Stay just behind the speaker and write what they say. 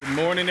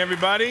morning,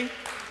 everybody.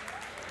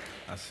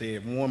 I'll say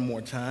it one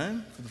more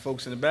time for the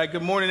folks in the back.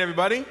 Good morning,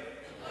 everybody.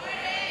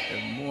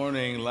 Good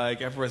morning.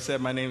 Like Efra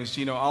said, my name is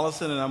Gino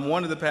Allison, and I'm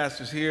one of the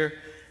pastors here,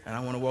 and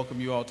I want to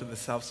welcome you all to the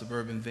South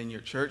Suburban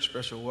Vineyard Church.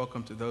 Special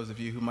welcome to those of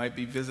you who might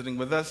be visiting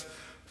with us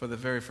for the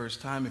very first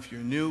time. If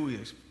you're new, we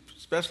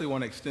especially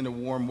want to extend a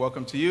warm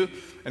welcome to you.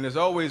 And as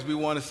always, we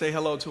want to say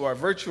hello to our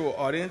virtual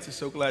audience. It's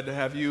so glad to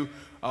have you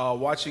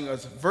watching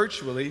us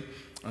virtually.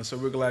 So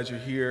we're glad you're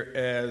here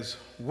as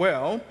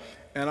well.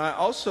 And I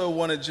also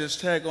want to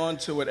just tag on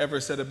to what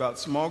Ever said about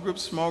small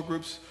groups. Small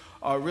groups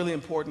are really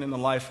important in the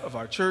life of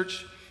our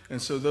church.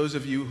 And so those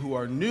of you who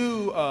are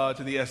new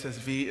to the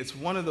SSV, it's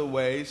one of the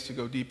ways to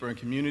go deeper in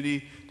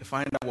community, to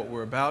find out what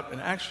we're about, and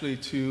actually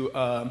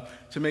to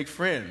make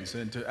friends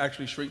and to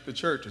actually shrink the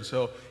church. And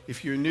so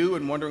if you're new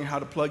and wondering how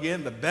to plug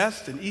in, the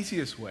best and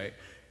easiest way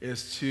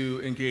is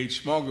to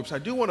engage small groups. I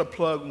do want to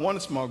plug one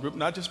small group,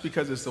 not just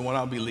because it's the one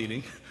I'll be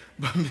leading,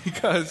 but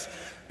because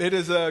it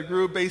is a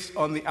group based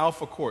on the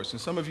Alpha Course.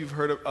 And some of you have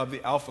heard of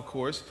the Alpha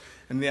Course.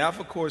 And the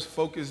Alpha Course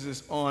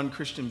focuses on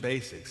Christian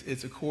basics.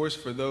 It's a course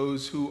for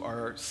those who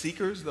are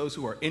seekers, those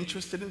who are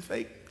interested in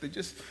faith. They're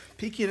just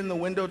peeking in the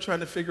window trying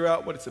to figure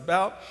out what it's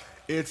about.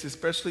 It's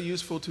especially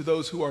useful to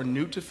those who are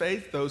new to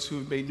faith, those who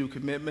have made new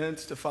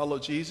commitments to follow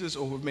Jesus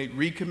or who have made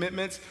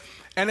recommitments.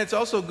 And it's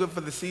also good for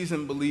the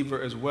seasoned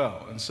believer as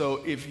well. And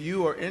so if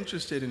you are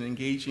interested in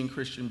engaging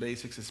Christian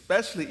basics,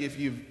 especially if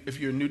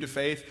you're new to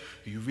faith,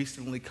 or you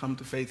recently come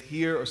to faith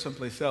here or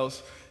someplace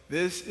else,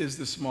 this is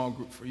the small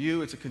group for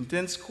you. It's a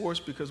condensed course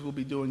because we'll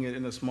be doing it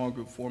in a small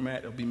group format.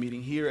 It'll be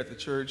meeting here at the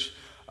church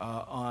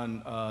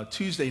on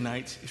Tuesday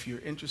nights. If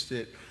you're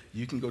interested,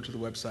 you can go to the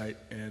website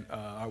and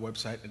our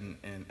website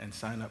and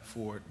sign up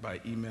for it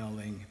by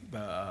emailing,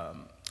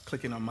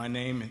 clicking on my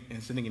name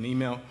and sending an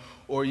email,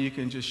 or you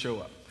can just show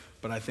up.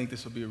 But I think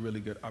this will be a really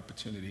good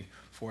opportunity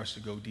for us to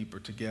go deeper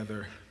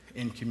together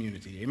in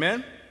community.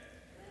 Amen?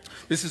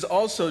 This is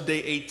also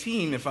day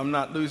 18, if I'm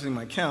not losing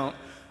my count,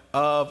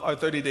 of our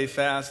 30-day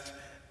fast,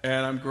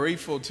 and I'm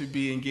grateful to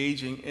be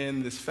engaging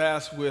in this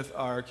fast with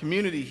our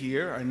community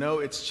here. I know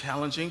it's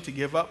challenging to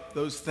give up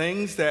those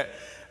things that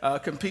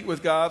compete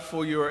with God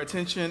for your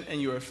attention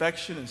and your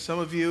affection, and some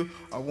of you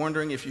are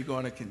wondering if you're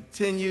going to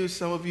continue.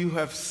 Some of you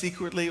have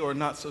secretly or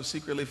not so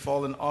secretly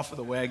fallen off of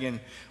the wagon.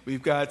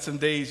 We've got some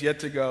days yet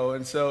to go,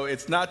 and so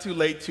it's not too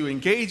late to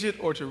engage it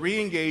or to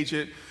re-engage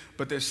it.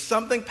 But there's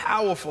something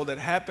powerful that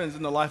happens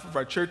in the life of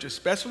our church,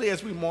 especially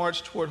as we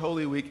march toward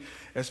Holy Week,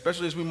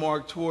 especially as we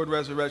march toward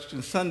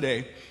Resurrection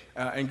Sunday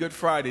and Good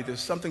Friday. There's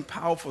something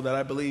powerful that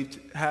I believe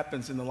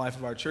happens in the life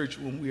of our church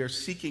when we are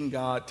seeking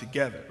God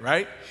together,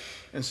 right?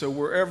 And so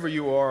wherever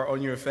you are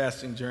on your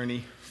fasting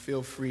journey,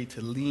 feel free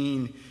to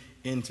lean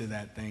into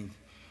that thing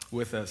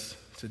with us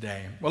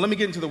today. Well, let me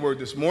get into the word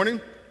this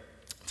morning.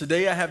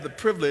 Today I have the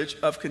privilege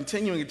of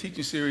continuing a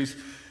teaching series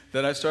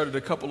that I started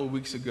a couple of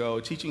weeks ago,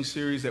 a teaching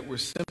series that we're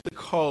simply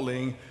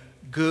calling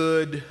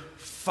Good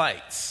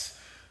Fights.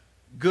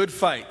 Good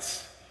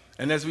Fights.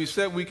 And as we've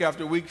said week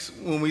after week,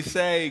 when we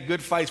say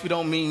good fights, we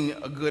don't mean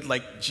a good,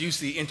 like,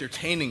 juicy,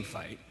 entertaining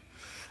fight.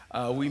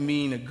 We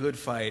mean a good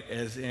fight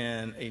as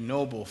in a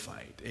noble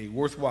fight, a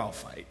worthwhile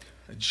fight,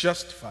 a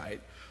just fight,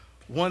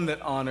 one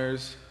that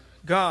honors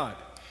God.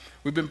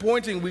 We've been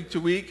pointing week to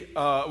week,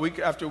 week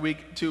after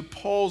week, to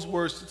Paul's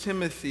words to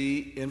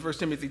Timothy in 1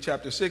 Timothy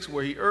chapter 6,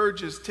 where he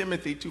urges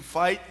Timothy to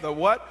fight the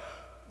what?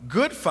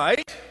 Good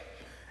fight.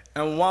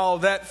 And while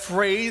that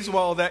phrase,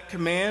 while that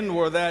command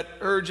or that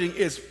urging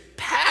is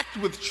packed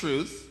with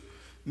truth,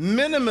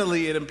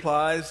 minimally it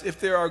implies if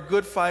there are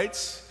good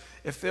fights,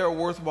 if there are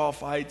worthwhile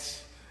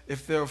fights,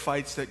 if there are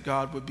fights that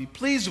God would be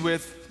pleased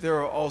with, there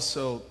are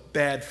also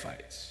bad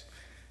fights.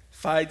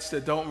 Fights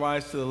that don't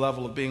rise to the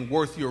level of being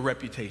worth your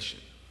reputation,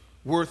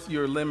 worth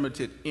your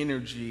limited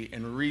energy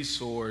and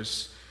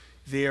resource.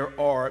 There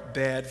are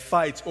bad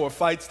fights, or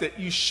fights that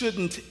you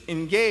shouldn't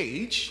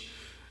engage.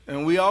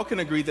 And we all can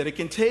agree that it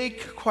can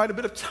take quite a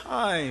bit of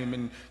time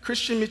and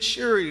Christian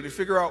maturity to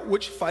figure out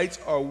which fights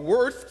are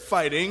worth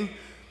fighting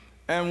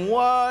and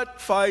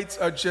what fights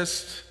are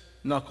just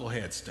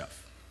knucklehead stuff.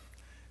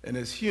 And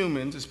as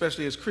humans,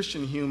 especially as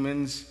Christian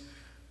humans,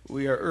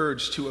 we are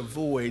urged to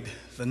avoid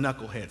the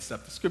knucklehead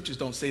stuff. The scriptures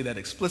don't say that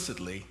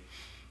explicitly,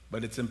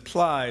 but it's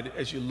implied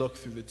as you look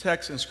through the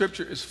text. And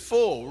Scripture is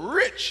full,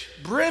 rich,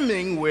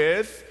 brimming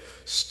with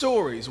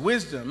stories,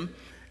 wisdom,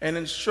 and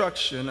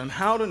instruction on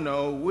how to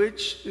know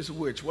which is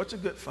which, what's a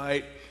good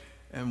fight,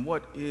 and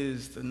what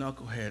is the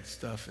knucklehead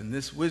stuff. And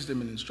this wisdom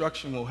and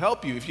instruction will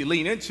help you, if you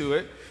lean into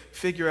it,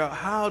 figure out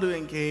how to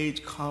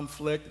engage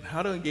conflict and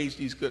how to engage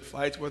these good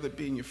fights, whether it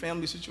be in your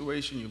family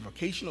situation, your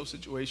vocational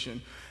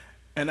situation,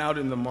 and out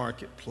in the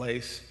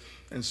marketplace.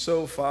 And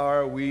so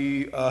far,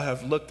 we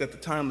have looked at the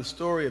timeless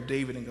story of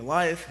David and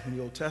Goliath in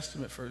the Old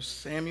Testament, 1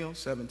 Samuel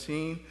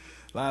 17.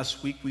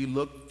 Last week, we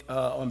looked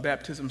on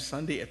Baptism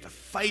Sunday at the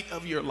fight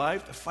of your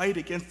life, the fight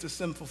against the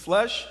sinful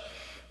flesh.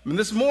 And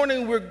this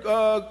morning, we're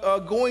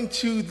going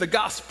to the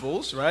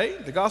Gospels,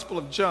 right? The Gospel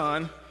of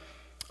John.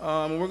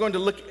 We're going to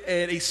look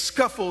at a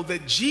scuffle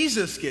that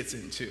Jesus gets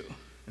into.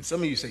 And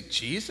some of you say,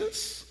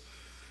 Jesus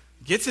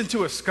gets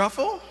into a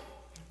scuffle?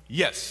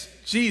 Yes,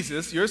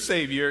 Jesus, your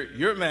Savior,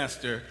 your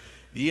Master,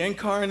 the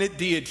incarnate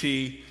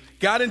deity,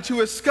 got into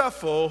a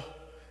scuffle,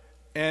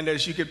 and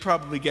as you could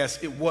probably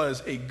guess, it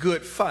was a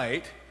good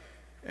fight,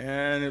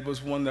 and it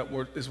was one that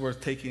is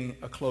worth taking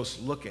a close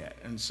look at.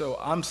 And so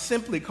I'm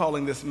simply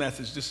calling this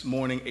message this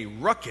morning a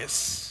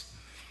ruckus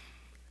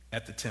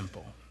at the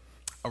temple.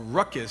 A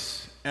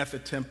ruckus at the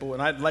temple,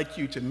 and I'd like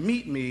you to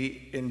meet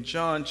me in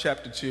John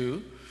chapter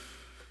 2.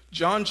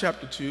 John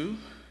chapter 2,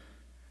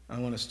 I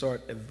want to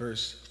start at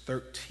verse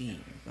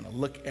 13. I'm going to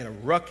look at a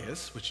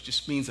ruckus, which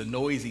just means a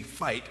noisy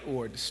fight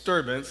or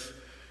disturbance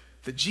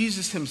that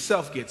Jesus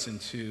himself gets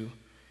into,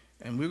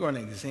 and we're going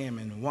to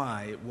examine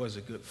why it was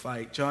a good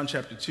fight. John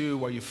chapter 2,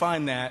 where you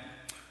find that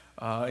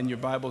in your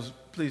Bibles,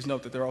 please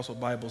note that there are also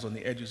Bibles on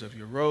the edges of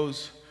your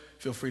rows.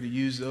 Feel free to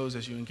use those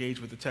as you engage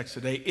with the text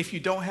today. If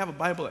you don't have a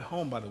Bible at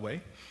home, by the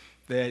way,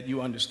 that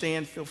you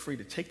understand, feel free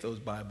to take those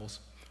Bibles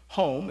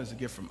home as a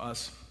gift from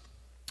us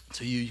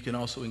to you. You can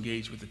also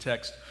engage with the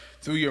text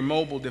through your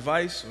mobile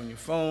device, on your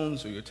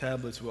phones or your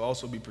tablets. We'll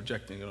also be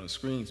projecting it on the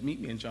screens. Meet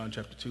me in John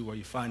chapter 2 where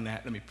you find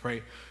that. Let me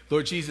pray.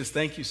 Lord Jesus,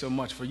 thank you so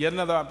much for yet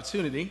another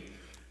opportunity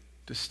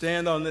to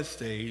stand on this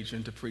stage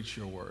and to preach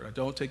your word. I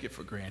don't take it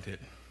for granted.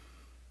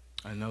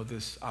 I know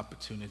this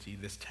opportunity,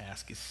 this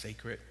task is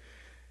sacred.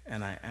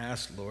 And I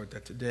ask, Lord,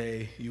 that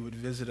today you would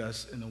visit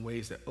us in the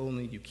ways that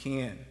only you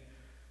can.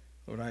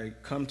 Lord, I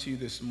come to you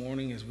this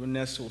morning as we're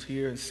nestled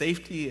here in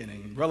safety and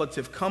in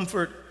relative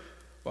comfort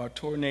while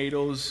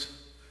tornadoes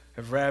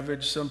have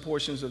ravaged some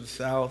portions of the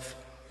South.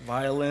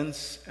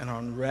 Violence and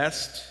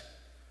unrest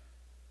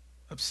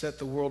upset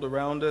the world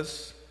around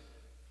us.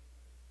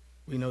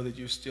 We know that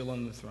you're still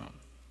on the throne.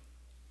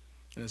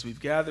 And as we've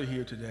gathered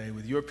here today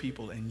with your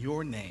people in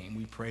your name,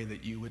 we pray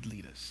that you would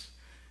lead us,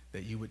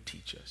 that you would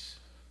teach us.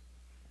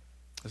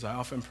 As I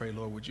often pray,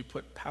 Lord, would you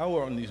put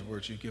power on these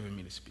words you've given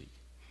me to speak?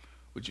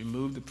 Would you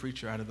move the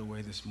preacher out of the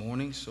way this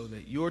morning so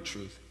that your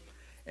truth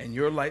and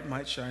your light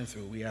might shine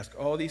through? We ask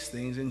all these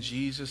things in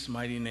Jesus'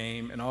 mighty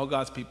name. And all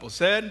God's people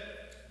said,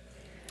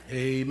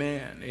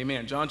 amen.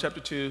 Amen. John chapter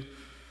 2,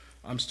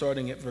 I'm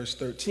starting at verse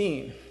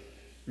 13. It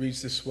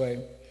reads this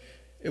way.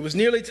 It was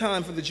nearly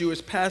time for the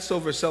Jewish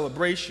Passover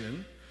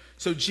celebration,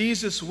 so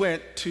Jesus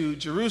went to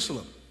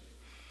Jerusalem.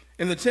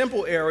 In the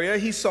temple area,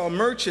 he saw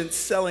merchants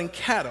selling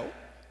cattle,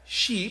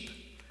 sheep,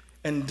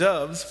 and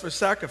doves for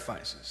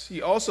sacrifices.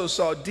 He also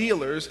saw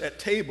dealers at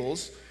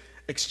tables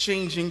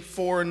exchanging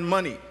foreign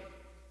money.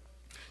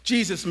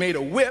 Jesus made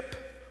a whip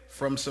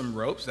from some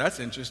ropes, that's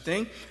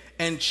interesting,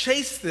 and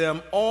chased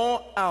them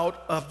all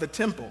out of the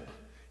temple.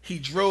 He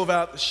drove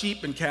out the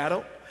sheep and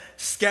cattle,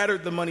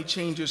 scattered the money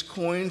changers'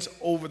 coins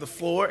over the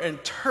floor,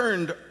 and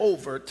turned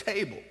over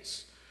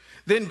tables.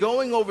 Then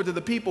going over to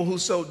the people who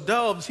sold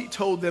doves, he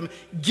told them,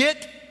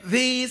 "Get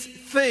these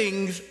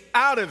things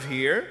out of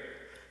here.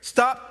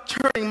 Stop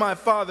turning my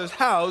Father's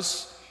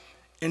house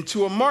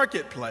into a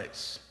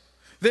marketplace."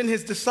 Then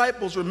his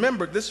disciples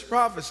remembered this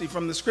prophecy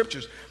from the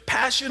scriptures.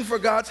 Passion for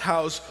God's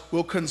house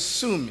will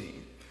consume me.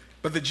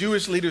 But the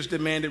Jewish leaders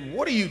demanded,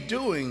 "What are you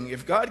doing?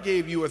 If God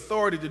gave you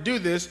authority to do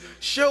this,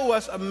 show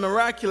us a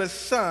miraculous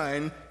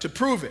sign to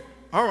prove it."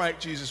 "All right,"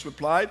 Jesus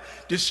replied,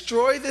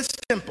 "destroy this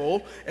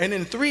temple, and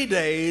in 3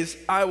 days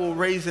I will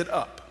raise it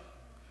up."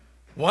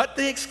 "What?"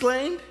 they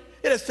exclaimed.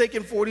 "It has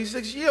taken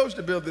 46 years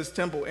to build this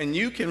temple, and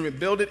you can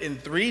rebuild it in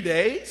 3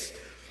 days?"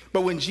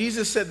 But when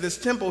Jesus said this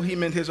temple, he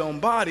meant his own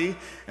body.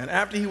 And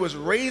after he was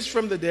raised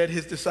from the dead,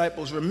 his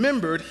disciples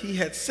remembered he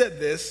had said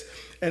this,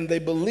 and they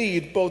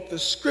believed both the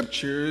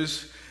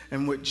scriptures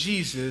and what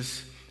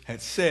Jesus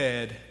had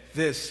said.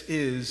 This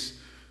is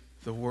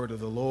the word of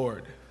the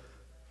Lord.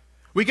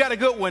 We got a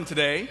good one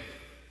today.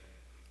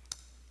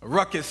 A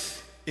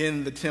ruckus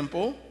in the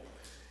temple.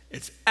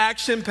 It's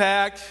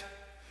action-packed.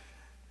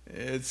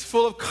 It's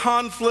full of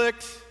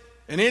conflict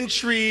and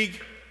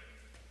intrigue.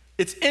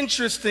 It's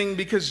interesting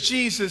because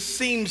Jesus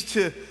seems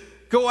to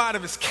go out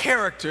of his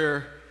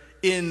character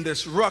in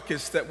this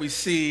ruckus that we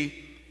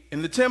see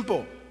in the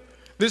temple.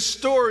 This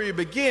story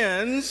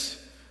begins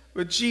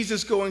with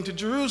Jesus going to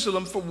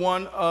Jerusalem for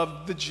one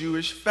of the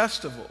Jewish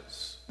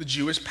festivals, the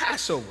Jewish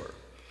Passover.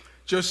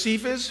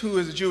 Josephus, who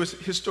is a Jewish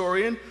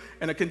historian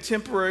and a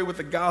contemporary with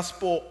the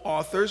gospel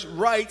authors,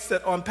 writes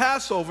that on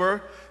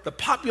Passover, the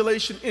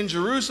population in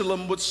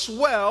Jerusalem would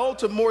swell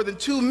to more than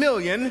 2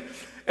 million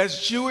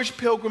as Jewish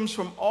pilgrims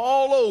from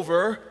all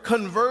over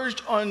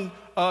converged on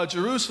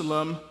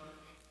Jerusalem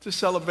to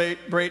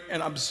celebrate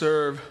and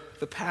observe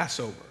the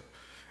Passover.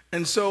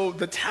 And so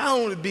the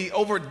town would be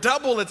over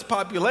double its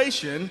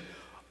population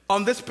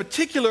on this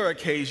particular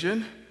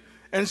occasion.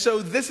 And so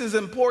this is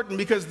important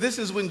because this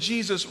is when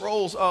Jesus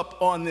rolls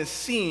up on this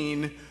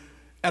scene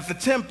at the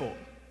temple.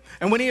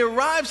 And when he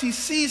arrives, he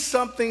sees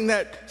something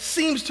that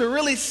seems to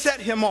really set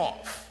him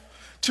off,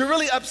 to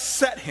really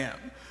upset him,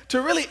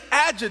 to really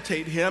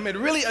agitate him. It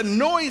really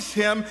annoys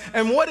him.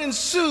 And what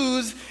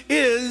ensues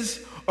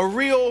is a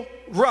real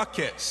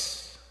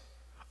ruckus,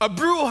 a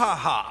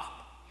brouhaha,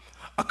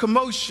 a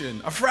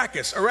commotion, a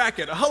fracas, a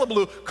racket, a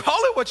hullabaloo, call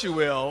it what you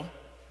will.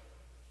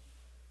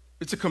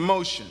 It's a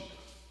commotion.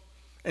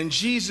 And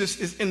Jesus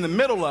is in the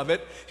middle of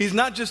it. He's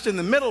not just in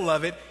the middle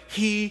of it,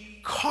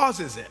 he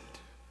causes it.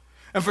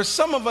 And for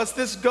some of us,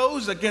 this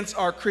goes against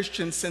our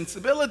Christian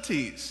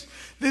sensibilities.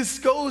 This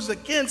goes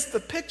against the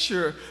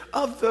picture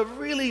of the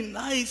really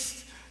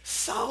nice,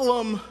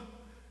 solemn,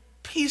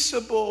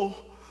 peaceable,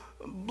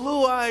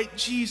 blue-eyed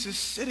Jesus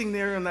sitting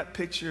there in that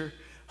picture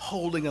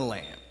holding a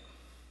lamb.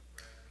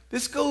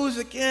 This goes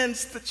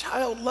against the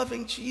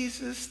child-loving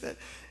Jesus that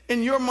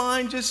in your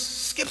mind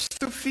just skips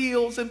through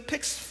fields and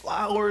picks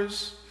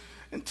flowers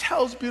and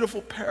tells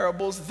beautiful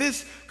parables.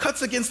 This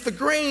cuts against the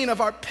grain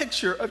of our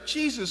picture of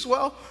Jesus.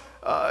 Well,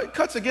 it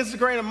cuts against the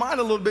grain of mine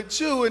a little bit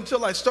too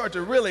until I start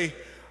to really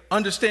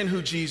understand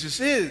who Jesus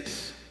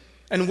is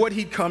and what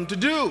he'd come to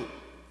do.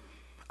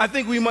 I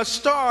think we must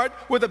start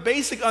with a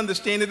basic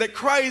understanding that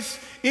Christ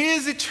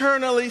is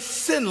eternally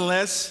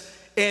sinless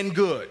and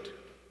good.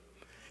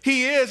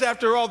 He is,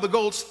 after all, the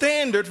gold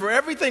standard for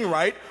everything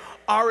right,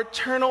 our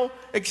eternal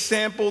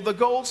example, the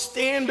gold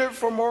standard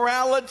for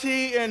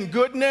morality and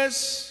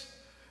goodness.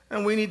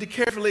 And we need to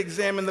carefully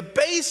examine the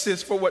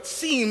basis for what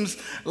seems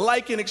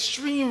like an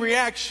extreme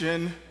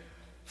reaction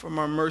from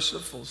our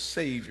merciful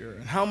Savior.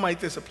 And how might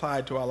this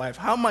apply to our life?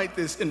 How might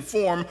this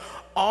inform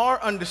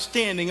our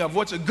understanding of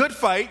what's a good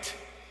fight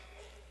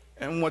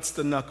and what's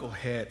the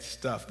knucklehead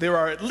stuff? There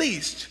are at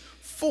least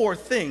 4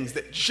 things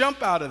that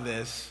jump out of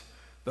this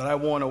that I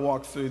want to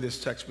walk through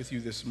this text with you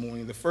this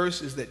morning. The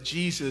first is that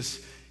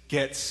Jesus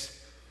gets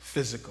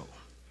physical.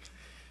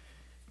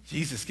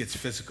 Jesus gets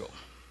physical.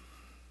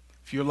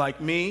 If you're like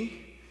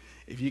me,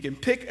 if you can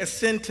pick a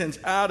sentence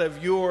out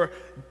of your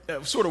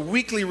sort of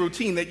weekly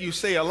routine that you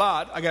say a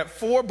lot, I got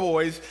 4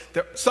 boys,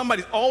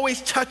 somebody's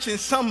always touching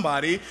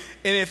somebody,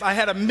 and if I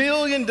had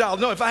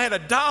if I had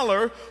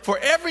 $1 for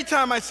every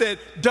time I said,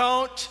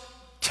 don't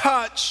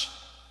touch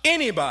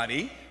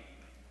anybody,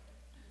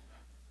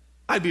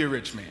 I'd be a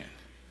rich man.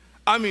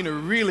 I mean a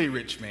really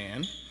rich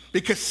man,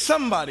 because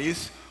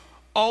somebody's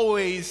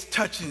always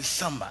touching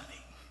somebody.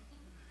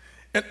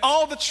 And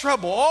all the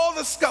trouble, all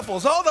the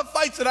scuffles, all the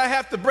fights that I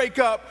have to break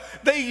up,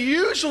 they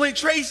usually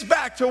trace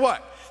back to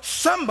what?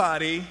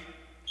 Somebody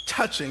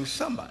touching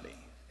somebody.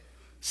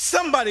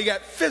 Somebody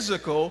got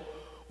physical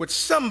with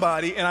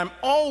somebody, and I'm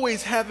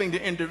always having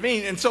to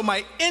intervene. And so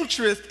my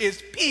interest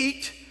is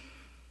piqued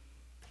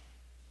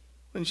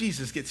when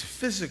Jesus gets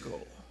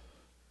physical.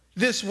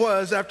 This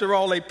was, after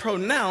all, a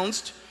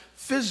pronounced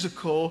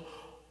physical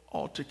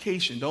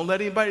altercation. Don't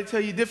let anybody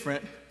tell you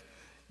different.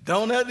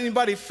 Don't let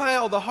anybody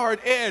file the hard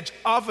edge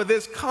off of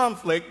this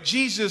conflict.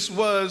 Jesus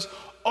was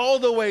all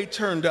the way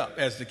turned up,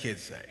 as the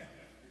kids say.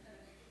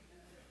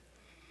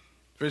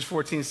 Verse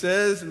 14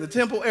 says, in the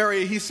temple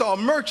area, he saw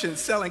merchants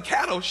selling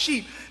cattle,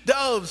 sheep,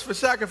 doves for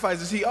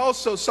sacrifices. He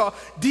also saw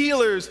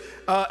dealers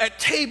at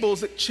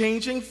tables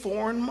exchanging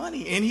foreign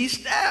money. And he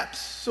snaps,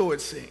 so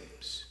it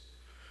seems.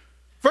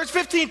 Verse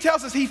 15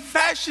 tells us he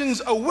fashions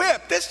a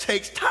whip. This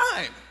takes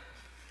time.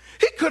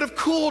 He could have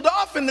cooled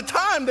off in the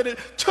time that it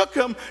took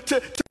him to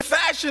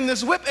fashion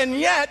this whip, and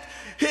yet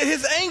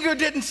his anger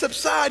didn't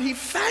subside. He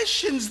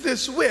fashions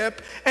this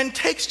whip and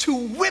takes to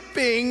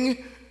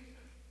whipping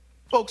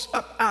folks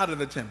up out of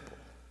the temple,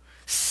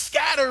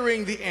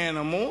 scattering the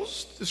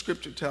animals, the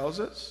scripture tells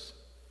us,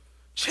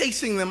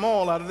 chasing them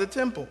all out of the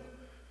temple.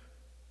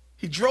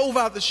 He drove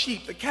out the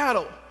sheep, the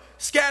cattle,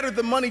 scattered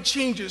the money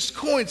changers,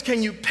 coins.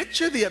 Can you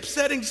picture the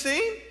upsetting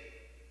scene?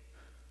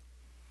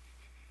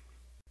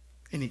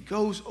 And he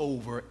goes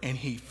over and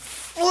he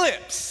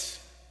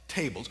flips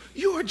tables.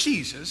 Your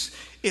Jesus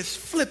is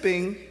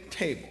flipping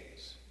tables.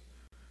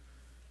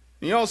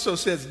 And he also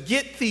says,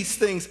 get these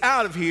things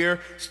out of here.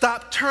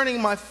 Stop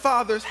turning my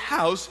Father's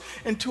house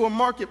into a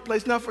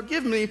marketplace. Now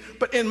forgive me,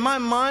 but in my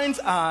mind's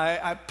eye,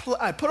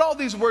 I put all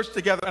these words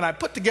together and I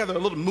put together a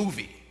little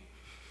movie.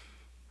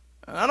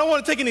 And I don't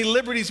want to take any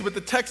liberties with the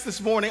text this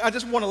morning. I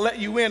just want to let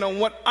you in on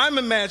what I'm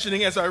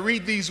imagining as I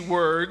read these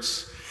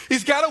words.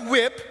 He's got a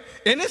whip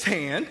in his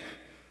hand.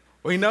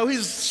 We know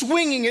he's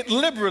swinging it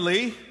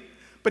liberally,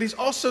 but he's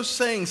also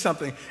saying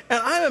something. And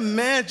I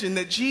imagine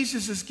that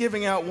Jesus is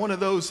giving out one of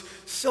those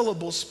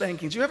syllable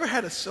spankings. You ever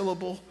had a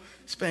syllable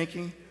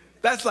spanking?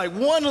 That's like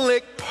 1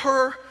 lick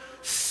per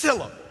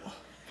syllable.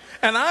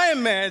 And I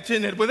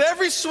imagine that with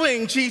every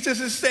swing, Jesus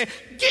is saying,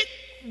 get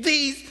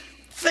these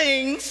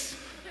things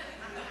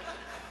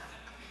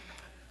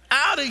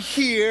out of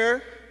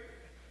here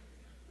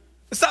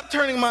and stop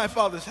turning my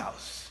Father's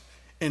house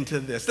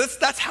into this.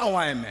 That's how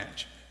I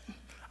imagine.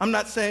 I'm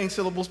not saying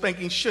syllable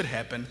spanking should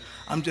happen.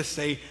 I'm just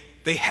saying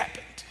they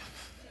happened.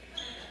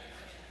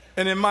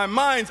 And in my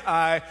mind's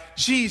eye,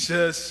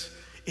 Jesus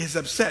is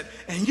upset.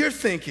 And you're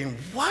thinking,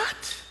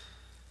 what?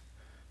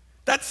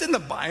 That's in the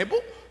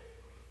Bible?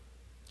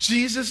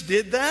 Jesus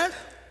did that?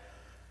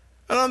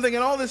 And I'm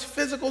thinking all this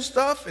physical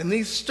stuff and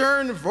these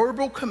stern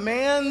verbal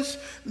commands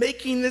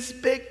making this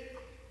big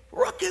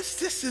ruckus.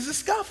 This is a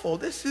scuffle.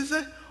 This is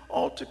an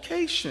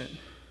altercation.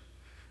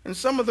 And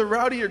some of the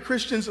rowdier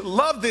Christians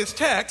love this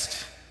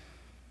text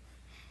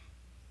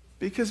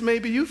because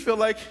maybe you feel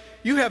like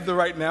you have the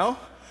right now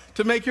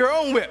to make your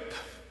own whip.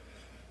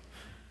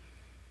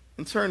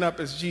 and turn up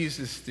as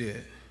Jesus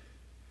did.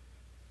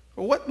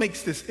 But what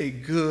makes this a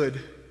good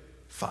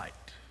fight?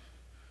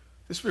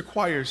 This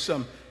requires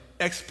some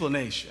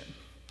explanation.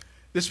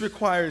 This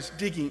requires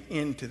digging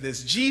into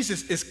this.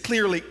 Jesus is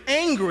clearly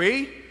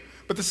angry,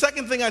 but the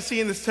second thing I see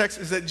in this text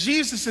is that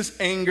Jesus'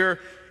 anger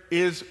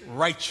is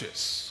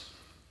righteous.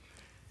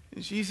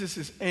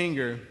 Jesus'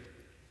 anger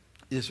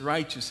is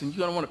righteous, and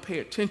you're going to want to pay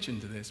attention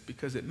to this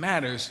because it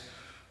matters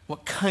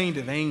what kind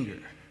of anger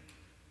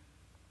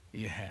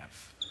you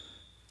have.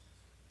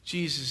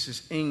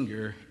 Jesus'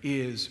 anger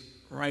is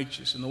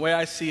righteous. And the way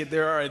I see it,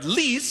 there are at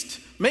least,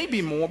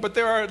 maybe more, but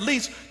there are at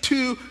least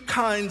two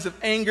kinds of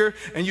anger.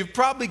 And you've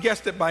probably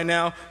guessed it by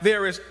now.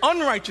 There is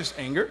unrighteous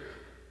anger,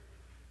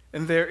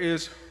 and there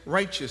is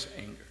righteous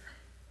anger.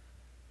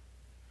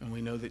 And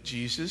we know that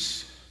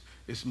Jesus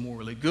is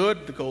morally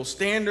good, the gold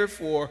standard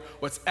for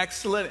what's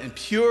excellent and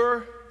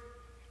pure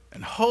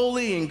and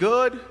holy and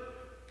good.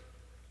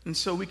 And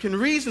so we can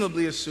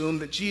reasonably assume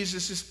that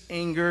Jesus'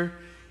 anger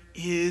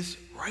is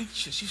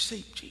righteous. You say,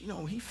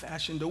 he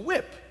fashioned a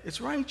whip.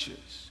 It's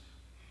righteous.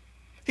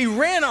 He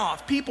ran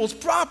off people's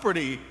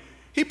property.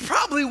 He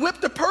probably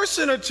whipped a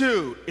person or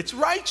two. It's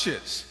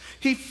righteous.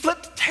 He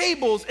flipped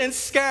tables and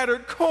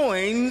scattered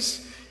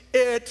coins.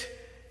 It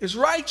is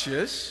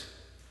righteous.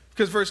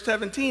 Because verse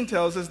 17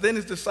 tells us, then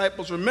his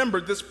disciples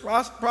remembered this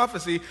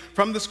prophecy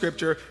from the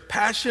scripture,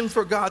 passion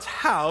for God's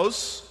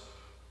house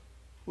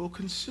will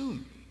consume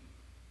me.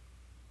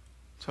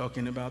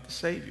 Talking about the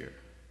Savior.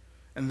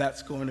 And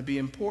that's going to be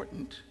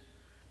important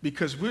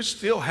because we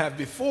still have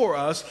before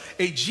us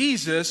a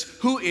Jesus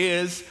who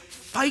is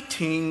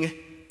fighting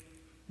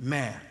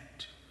mad.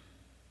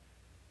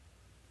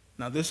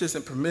 Now, this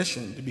isn't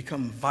permission to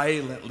become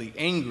violently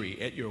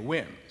angry at your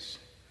whims.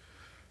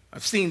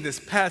 I've seen this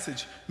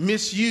passage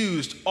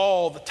misused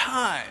all the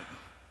time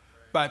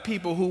by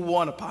people who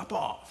want to pop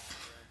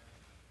off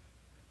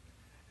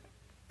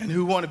and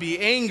who want to be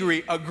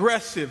angry,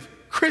 aggressive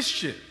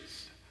Christians.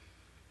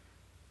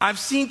 I've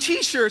seen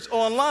t-shirts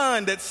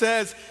online that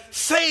says,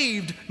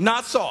 saved,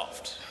 not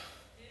soft.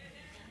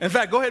 In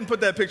fact, go ahead and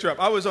put that picture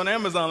up. I was on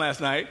Amazon last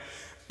night.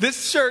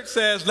 This shirt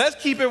says,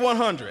 let's keep it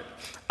 100.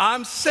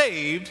 I'm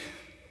saved,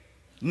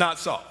 not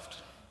soft.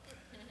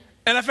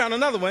 And I found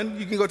another one.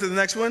 You can go to the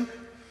next one.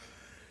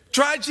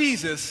 Try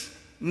Jesus,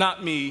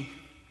 not me,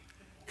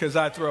 because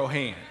I throw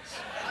hands.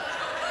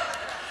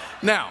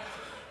 Now,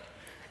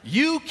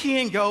 you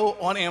can go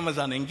on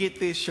Amazon and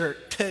get this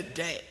shirt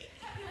today.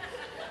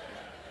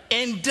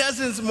 And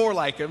dozens more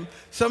like them.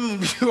 Some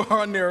of you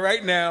are on there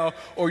right now,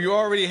 or you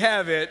already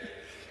have it.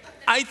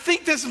 I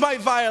think this might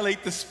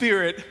violate the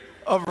spirit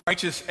of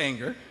righteous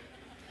anger.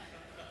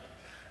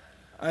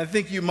 I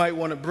think you might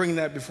want to bring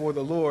that before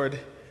the Lord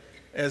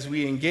as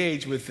we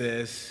engage with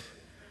this.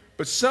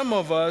 But some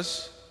of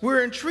us,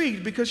 we're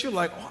intrigued because you're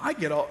like, I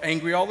get all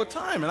angry all the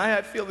time, and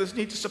I feel this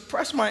need to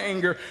suppress my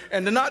anger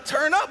and to not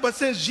turn up. But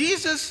since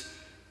Jesus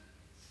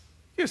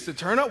used to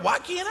turn up, why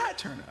can't I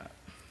turn up?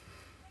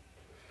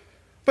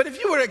 But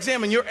if you were to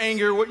examine your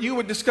anger, what you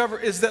would discover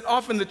is that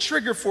often the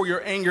trigger for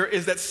your anger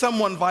is that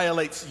someone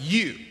violates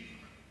you.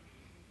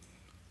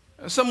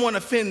 Someone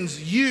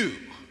offends you.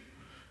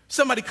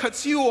 Somebody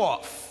cuts you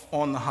off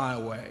on the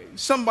highway.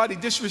 Somebody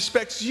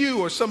disrespects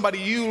you or somebody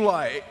you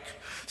like.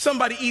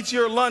 Somebody eats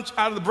your lunch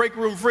out of the break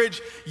room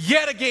fridge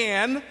yet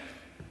again.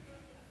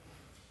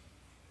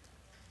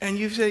 And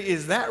you say,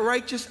 is that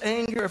righteous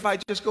anger if I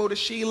just go to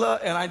Sheila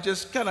and I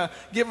just kind of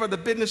give her the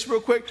business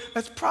real quick?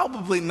 That's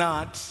probably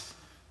not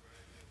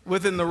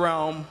within the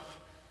realm.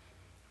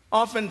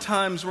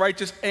 Oftentimes,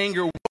 righteous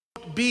anger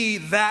won't be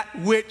that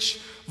which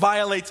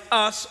violates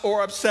us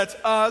or upsets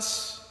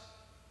us.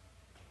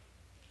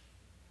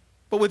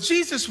 But with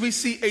Jesus, we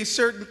see a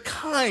certain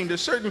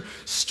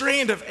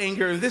strand of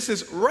anger, and this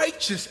is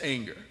righteous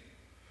anger.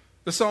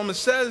 The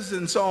psalmist says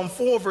in Psalm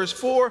 4, verse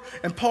 4,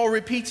 and Paul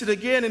repeats it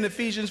again in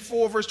Ephesians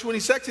 4, verse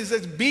 26, he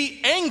says,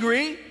 be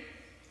angry,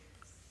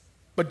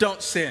 but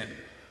don't sin.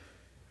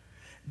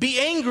 Be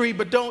angry,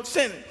 but don't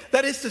sin.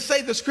 That is to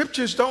say, the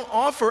scriptures don't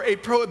offer a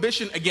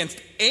prohibition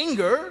against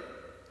anger.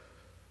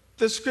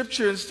 The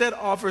scripture instead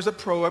offers a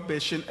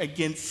prohibition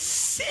against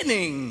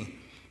sinning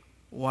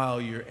while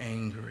you're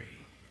angry.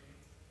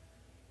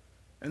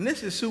 And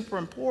this is super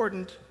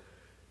important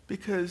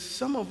because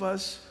some of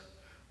us,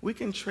 we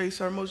can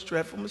trace our most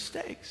dreadful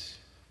mistakes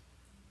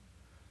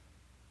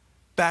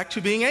back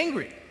to being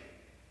angry.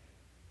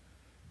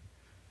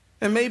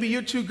 And maybe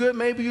you're too good,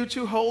 maybe you're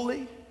too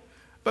holy,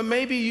 but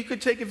maybe you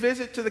could take a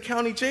visit to the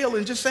county jail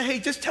and just say, hey,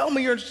 just tell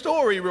me your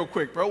story real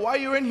quick, bro. Why are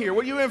you in here?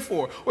 What are you in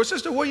for? Or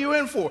sister, what are you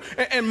in for?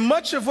 And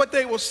much of what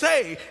they will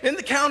say in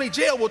the county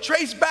jail will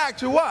trace back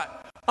to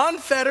what?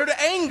 Unfettered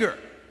anger.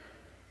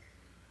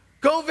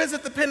 Go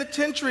visit the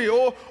penitentiary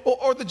or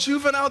the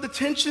juvenile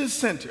detention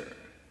center.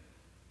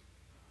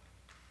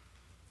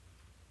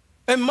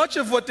 And much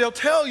of what they'll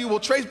tell you will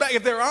trace back,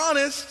 if they're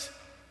honest,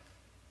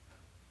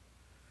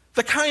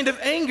 the kind of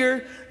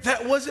anger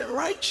that wasn't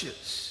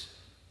righteous.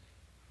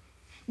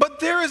 But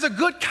there is a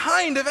good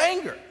kind of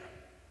anger.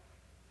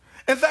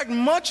 In fact,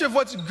 much of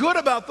what's good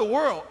about the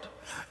world,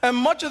 And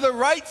much of the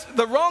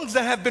wrongs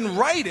that have been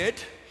righted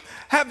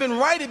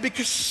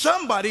because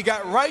somebody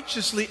got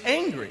righteously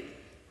angry.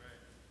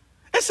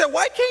 And said,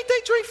 why can't they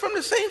drink from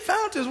the same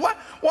fountains? Why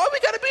we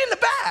got to be in the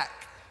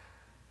back?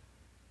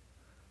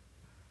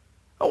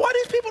 Or why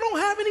these people don't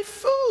have any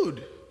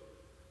food?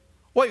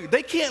 Wait,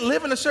 they can't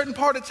live in a certain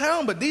part of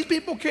town, but these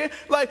people can't.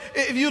 Like,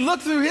 if you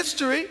look through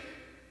history,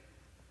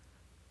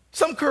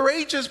 some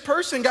courageous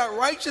person got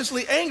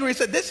righteously angry and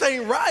said, this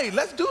ain't right,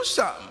 let's do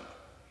something.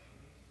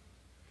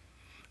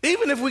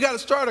 Even if we got to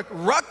start a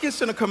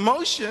ruckus and a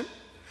commotion,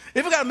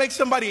 if we got to make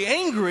somebody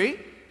angry,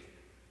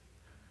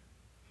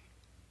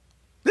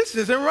 this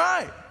isn't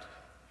right.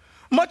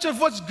 Much of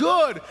what's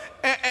good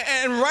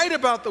and right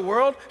about the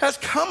world has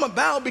come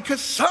about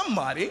because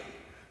somebody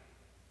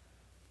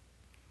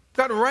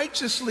got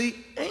righteously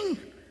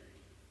angry.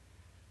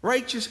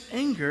 Righteous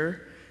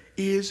anger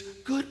is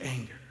good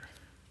anger.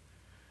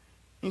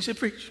 And you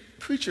say,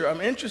 preacher,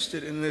 I'm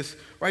interested in this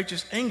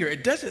righteous anger.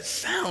 It doesn't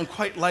sound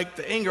quite like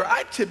the anger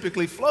I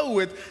typically flow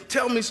with.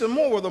 Tell me some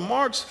more. Well, the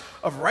marks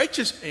of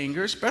righteous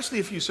anger, especially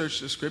if you search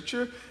the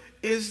scripture,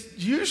 is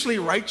usually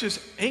righteous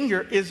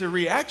anger is a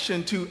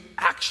reaction to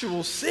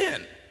actual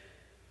sin.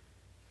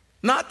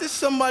 Not that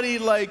somebody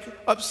like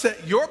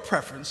upset your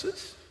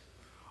preferences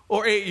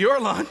or ate your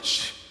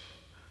lunch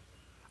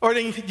or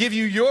didn't give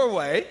you your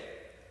way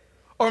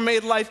or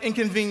made life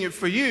inconvenient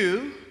for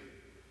you,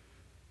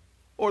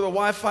 or the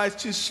Wi-Fi's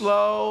too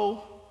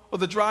slow, or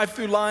the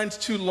drive-through line's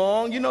too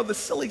long. You know, the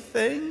silly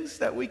things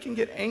that we can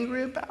get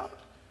angry about.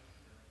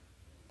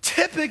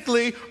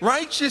 Typically,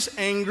 righteous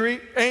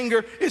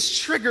anger is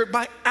triggered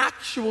by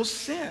actual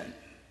sin.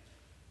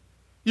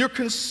 You're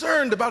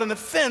concerned about an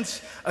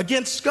offense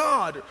against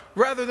God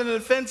rather than an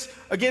offense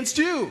against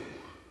you.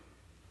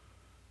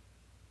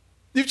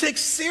 You take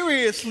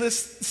seriously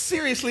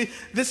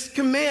this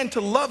command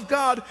to love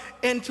God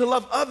and to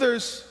love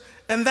others,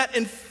 and that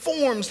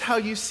informs how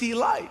you see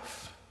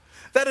life.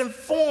 That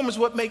informs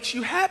what makes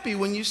you happy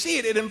when you see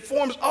it. It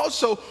informs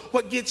also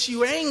what gets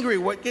you angry,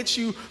 what gets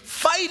you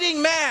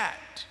fighting mad.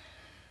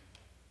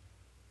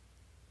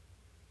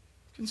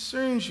 It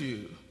concerns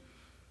you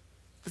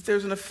that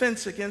there's an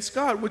offense against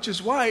God, which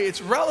is why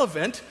it's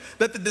relevant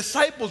that the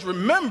disciples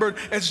remembered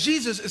as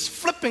Jesus is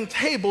flipping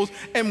tables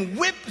and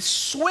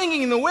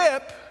swinging the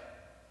whip.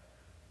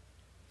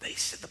 They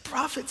said, the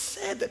prophet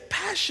said that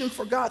passion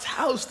for God's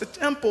house, the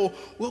temple,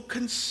 will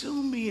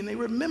consume me. And they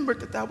remembered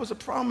that that was a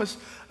promise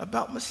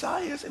about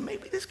Messiah. And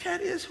maybe this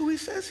cat is who he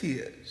says he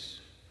is.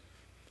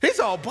 He's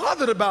all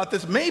bothered about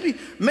this. Maybe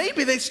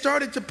they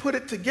started to put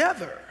it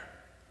together.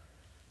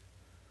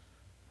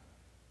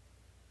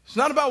 It's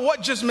not about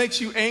what just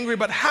makes you angry,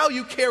 but how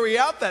you carry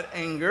out that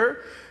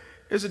anger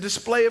is a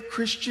display of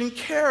Christian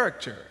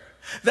character.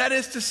 That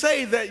is to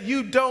say that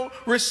you don't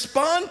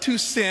respond to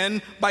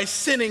sin by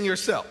sinning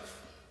yourself.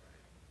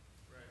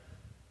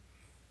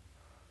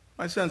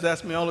 My sons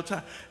ask me all the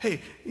time,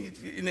 hey,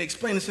 and they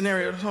explain the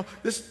scenario.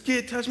 This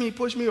kid touched me,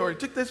 pushed me, or he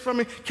took this from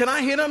me. Can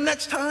I hit him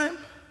next time?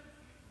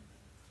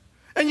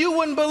 And you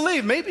wouldn't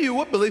believe, maybe you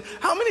would believe,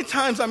 how many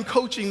times I'm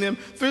coaching them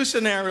through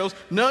scenarios.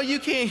 No, you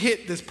can't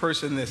hit this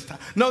person this time.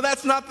 No,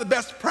 that's not the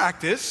best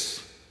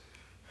practice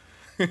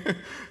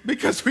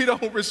because we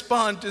don't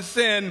respond to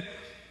sin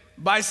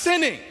by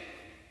sinning.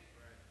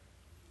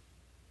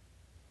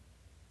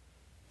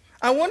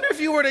 I wonder if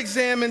you were to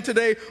examine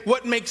today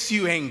what makes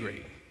you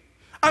angry.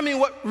 I mean,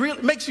 what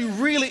really makes you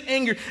really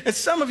angry. And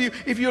some of you,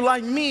 if you're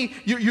like me,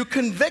 you're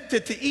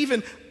convicted to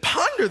even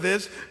ponder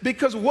this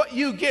because what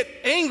you get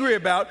angry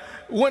about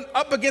went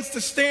up against the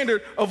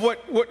standard of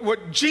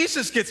what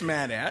Jesus gets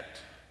mad at.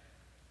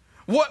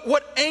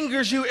 What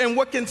angers you and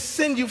what can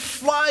send you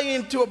flying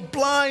into a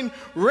blind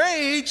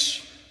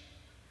rage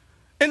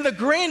in the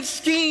grand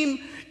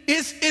scheme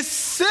is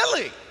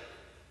silly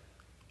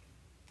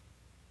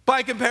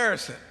by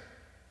comparison.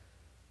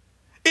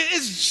 It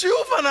is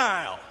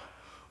juvenile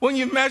when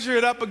you measure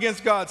it up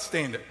against God's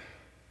standard.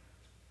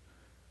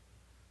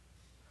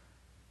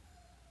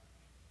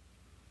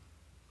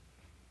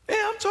 Yeah,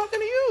 I'm talking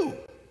to you.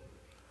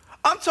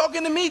 I'm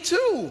talking to me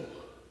too.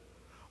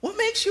 What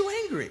makes you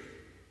angry?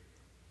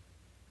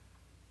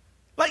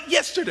 Like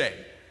yesterday.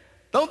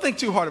 Don't think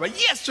too hard about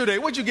it. Yesterday,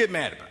 what'd you get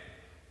mad about?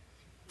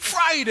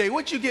 Friday,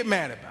 what'd you get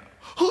mad about?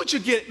 Who'd you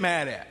get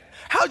mad at?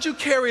 How'd you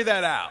carry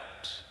that out?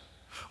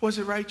 Was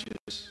it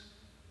righteous?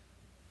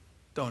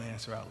 Don't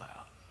answer out loud.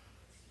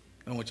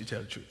 I want you to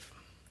tell the truth.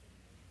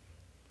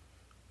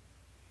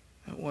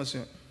 It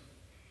wasn't.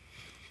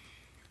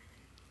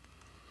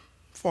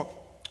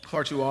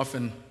 Far too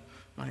often,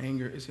 my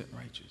anger isn't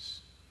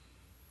righteous.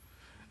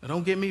 Now,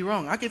 don't get me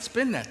wrong. I can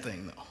spin that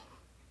thing, though.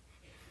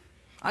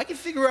 I can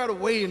figure out a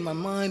way in my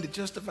mind to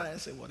justify it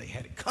and say, well, they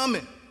had it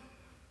coming.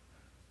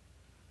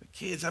 The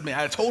kids,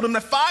 I told them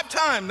that 5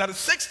 times, not a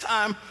 6th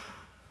time.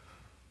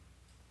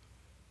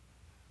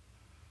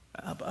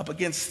 Up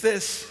against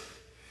this,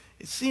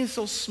 it seems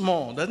so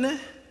small, doesn't it?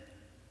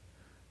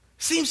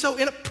 Seems so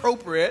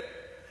inappropriate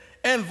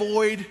and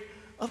void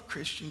of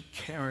Christian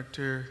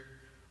character.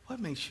 What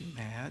makes you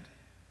mad?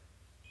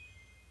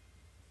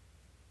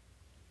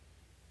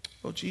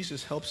 Well,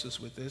 Jesus helps us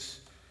with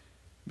this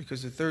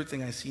because the third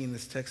thing I see in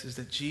this text is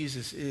that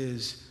Jesus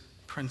is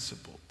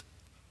principled.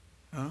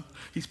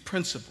 He's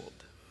principled.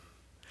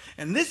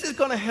 And this is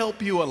going to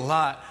help you a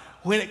lot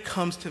when it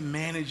comes to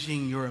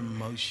managing your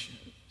emotions.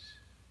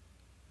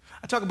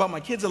 I talk about my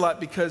kids a lot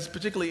because,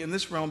 particularly in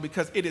this realm,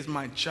 because it is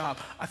my job.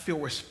 I feel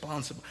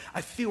responsible.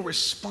 I feel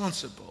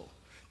responsible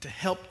to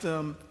help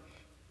them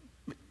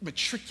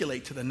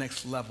matriculate to the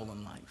next level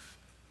in life.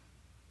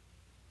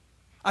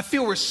 I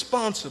feel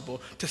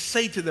responsible to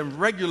say to them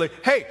regularly,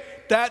 hey,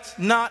 that's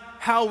not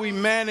how we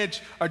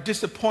manage our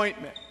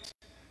disappointment.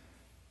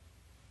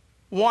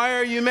 Why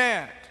are you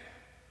mad?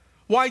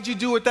 Why'd you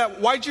do it that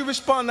way? Why'd you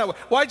respond that way?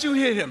 Why'd you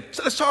hit him?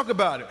 So let's talk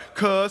about it.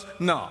 Because,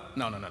 no.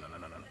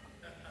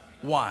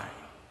 Why?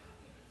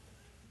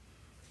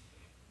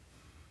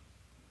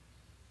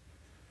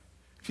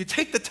 If you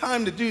take the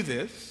time to do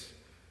this,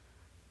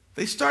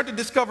 they start to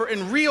discover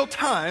in real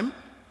time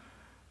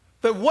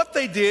that what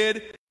they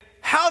did,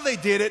 how they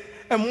did it,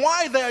 and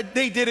why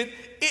they did it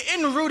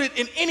isn't rooted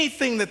in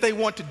anything that they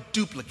want to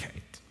duplicate.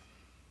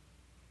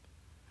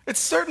 It's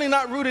certainly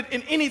not rooted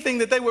in anything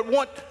that they would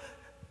want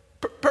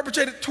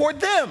perpetrated toward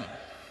them.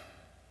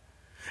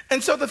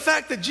 And so the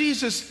fact that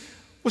Jesus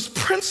was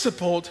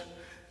principled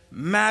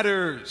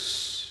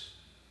matters.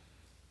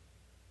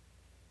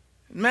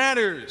 It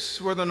matters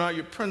whether or not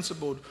you're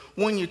principled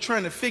when you're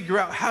trying to figure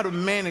out how to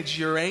manage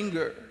your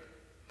anger.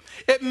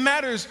 It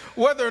matters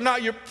whether or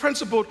not you're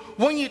principled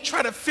when you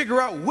try to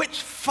figure out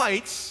which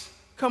fights,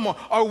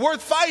 are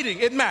worth fighting.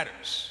 It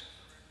matters.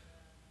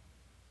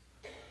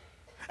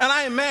 And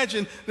I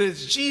imagine that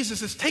as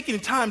Jesus is taking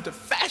time to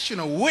fashion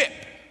a whip,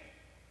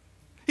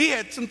 he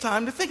had some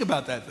time to think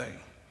about that thing.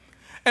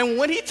 And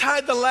when he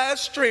tied the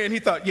last strand, he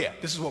thought, yeah,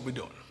 this is what we're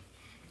doing.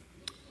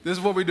 This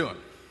is what we're doing.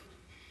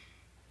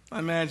 I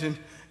imagine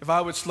if I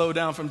would slow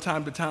down from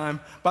time to time,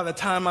 by the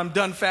time I'm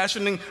done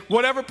fashioning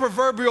whatever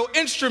proverbial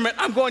instrument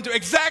I'm going to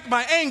exact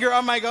my anger,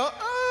 I might go,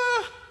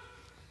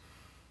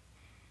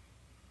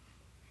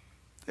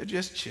 they're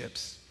just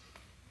chips.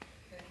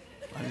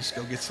 I'll just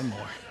go get some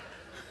more.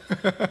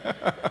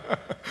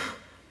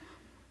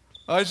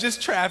 Oh, it's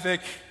just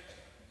traffic.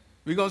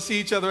 We're going to see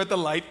each other at the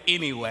light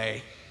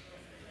anyway.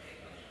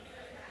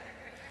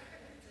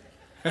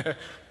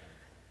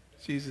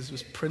 Jesus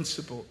was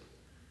principled,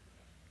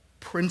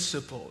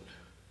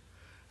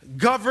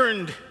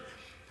 governed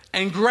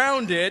and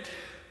grounded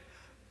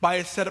by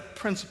a set of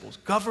principles.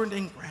 Governed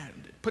and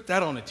grounded. Put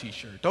that on a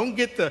t-shirt. Don't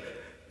get the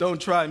 "Don't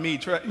try me,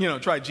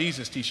 try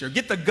Jesus" t-shirt.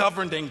 Get the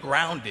governed and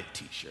grounded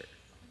t-shirt.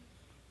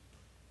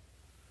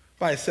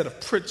 By a set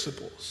of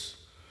principles.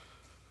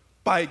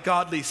 By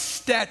godly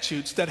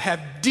statutes that have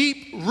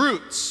deep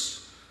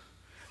roots,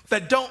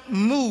 that don't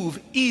move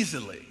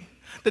easily,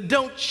 that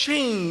don't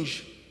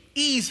change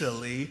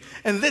easily.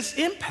 And this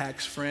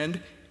impacts, friend,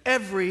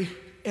 every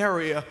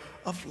area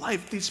of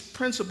life. These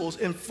principles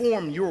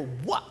inform your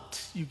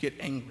what you get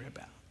angry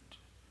about,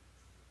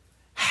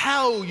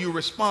 how you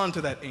respond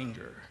to that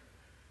anger,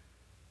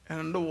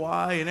 and the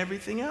why and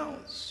everything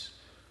else.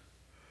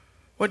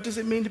 What does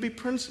it mean to be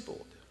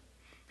principled?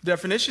 The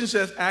definition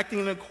says acting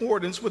in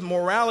accordance with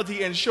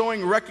morality and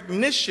showing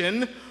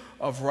recognition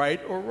of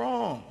right or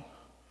wrong.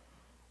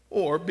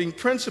 Or being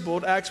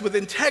principled acts with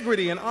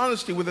integrity and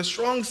honesty, with a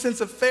strong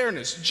sense of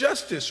fairness,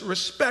 justice,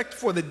 respect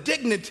for the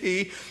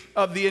dignity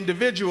of the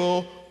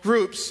individual,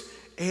 groups,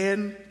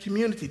 and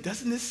community.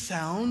 Doesn't this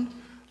sound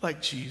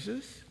like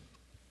Jesus?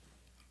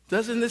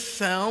 Doesn't this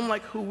sound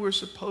like who we're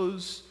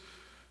supposed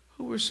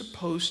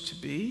to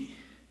be?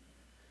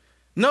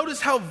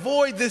 Notice how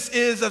void this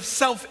is of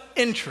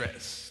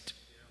self-interest.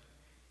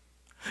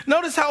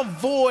 Notice how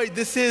void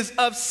this is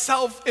of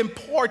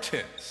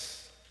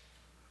self-importance.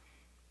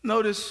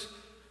 Notice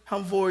how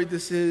void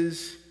this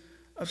is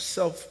of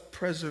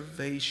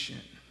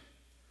self-preservation.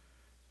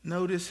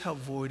 Notice how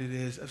void it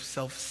is of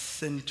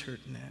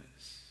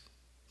self-centeredness,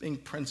 being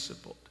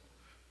principled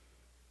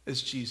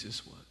as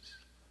Jesus was.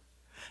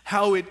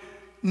 How it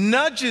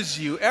nudges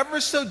you ever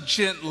so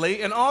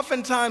gently and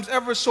oftentimes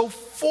ever so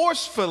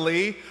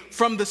forcefully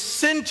from the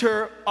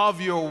center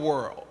of your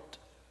world.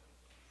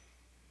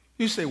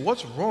 You say,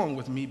 what's wrong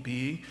with me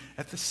being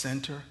at the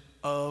center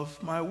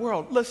of my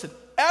world? Listen,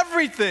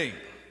 everything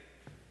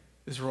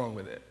is wrong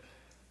with it.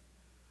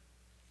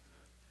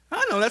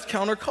 I know that's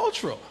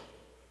countercultural.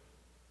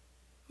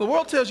 The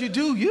world tells you,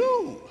 do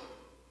you.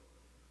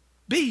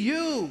 Be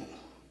you.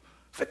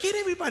 Forget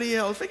everybody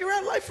else. Figure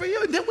out life for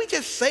you. Didn't we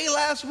just say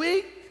last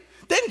week?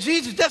 Didn't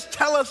Jesus just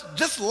tell us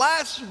just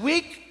last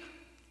week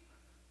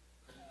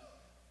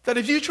that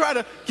if you try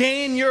to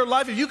gain your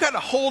life, if you got to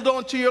hold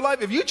on to your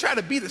life, if you try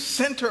to be the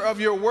center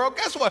of your world,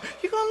 guess what?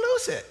 You're going to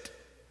lose it.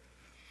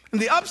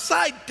 And the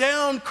upside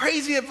down,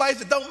 crazy advice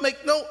that don't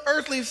make no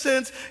earthly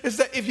sense is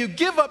that if you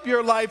give up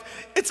your life,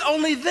 it's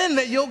only then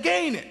that you'll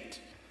gain it.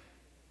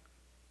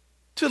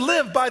 To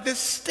live by this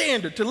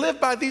standard, to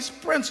live by these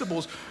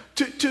principles,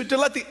 to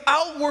let the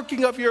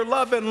outworking of your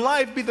love and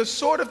life be the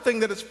sort of thing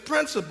that is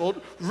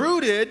principled,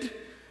 rooted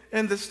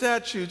and the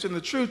statutes and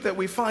the truth that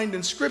we find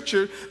in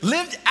Scripture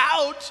lived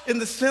out in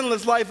the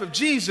sinless life of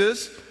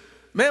Jesus,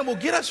 man, will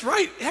get us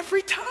right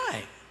every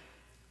time.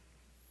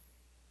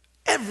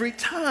 Every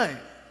time.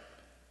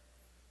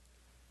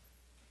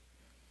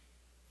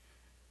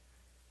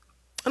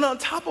 And on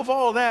top of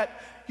all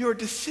that, your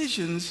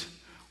decisions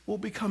will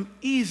become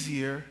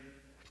easier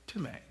to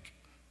make.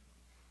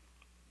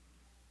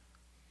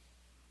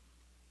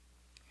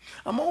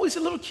 I'm always a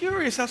little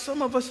curious how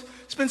some of us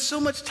spend so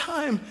much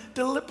time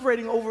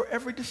deliberating over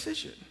every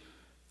decision.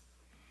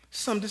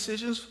 Some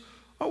decisions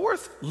are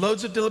worth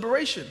loads of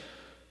deliberation.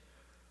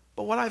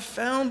 But what I've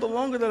found the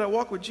longer that I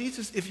walk with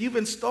Jesus, if you've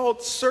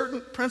installed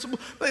certain principles,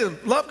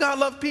 love God,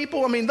 love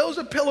people, I mean, those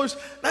are pillars,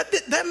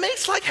 that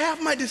makes like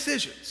half my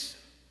decisions.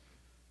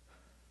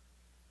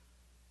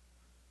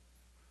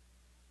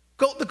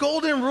 The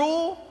golden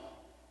rule,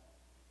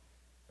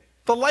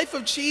 the life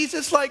of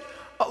Jesus, like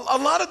a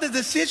lot of the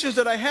decisions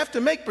that I have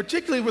to make,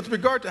 particularly with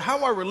regard to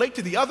how I relate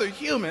to the other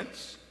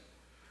humans,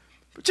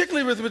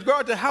 particularly with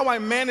regard to how I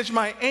manage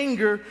my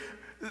anger,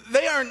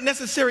 they aren't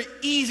necessarily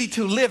easy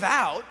to live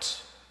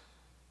out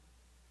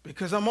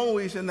because I'm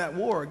always in that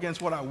war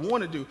against what I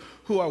want to do,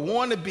 who I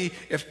want to be,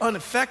 if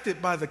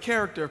unaffected by the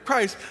character of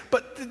Christ.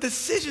 But the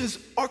decisions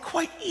are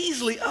quite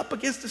easily up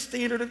against the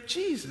standard of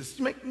Jesus.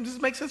 Does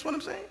this make sense what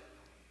I'm saying?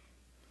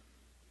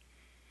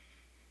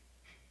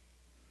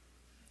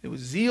 It was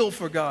zeal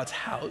for God's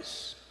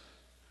house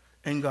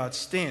and God's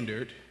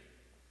standard.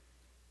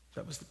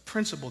 That was the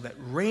principle that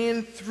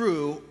ran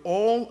through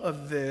all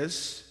of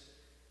this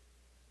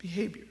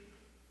behavior.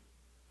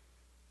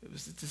 It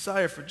was the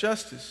desire for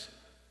justice.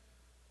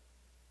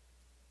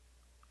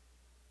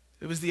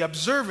 It was the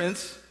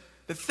observance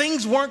that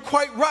things weren't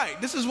quite right.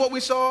 This is what we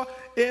saw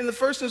in the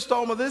first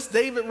installment of this.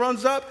 David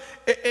runs up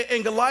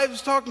and Goliath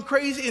is talking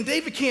crazy and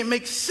David can't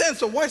make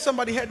sense of why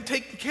somebody hadn't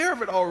taken care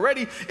of it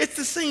already. It's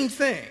the same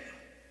thing.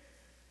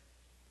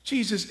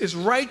 Jesus is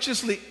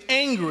righteously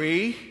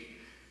angry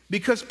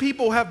because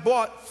people have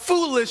brought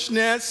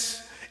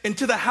foolishness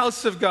into the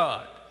house of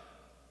God.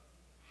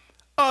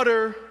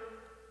 Utter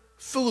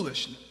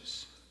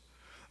foolishness.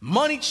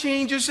 Money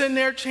changers in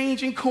there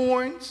changing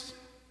coins,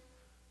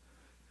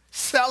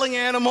 selling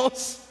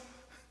animals,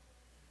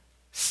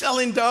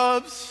 selling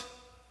doves.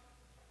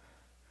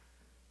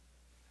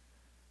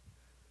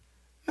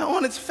 Now,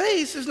 on its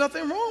face, there's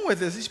nothing wrong with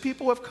this. These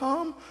people have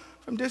come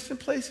from distant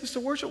places to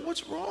worship.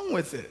 What's wrong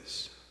with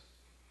this?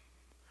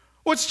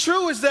 What's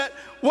true is that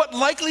what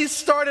likely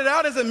started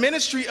out as a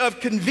ministry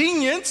of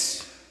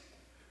convenience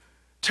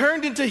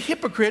turned into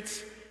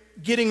hypocrites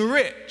getting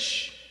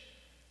rich.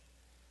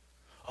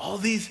 All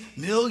these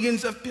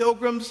millions of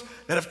pilgrims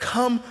that have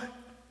come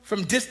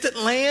from distant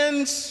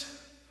lands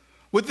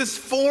with this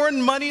foreign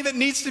money that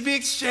needs to be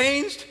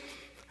exchanged,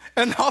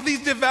 and all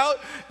these devout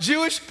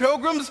Jewish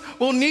pilgrims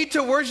will need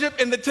to worship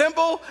in the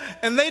temple,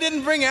 and they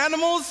didn't bring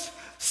animals.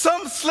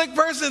 Some slick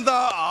person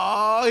thought,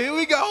 oh, here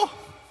we go.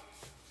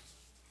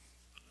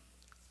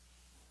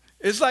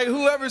 It's like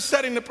whoever's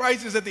setting the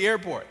prices at the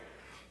airport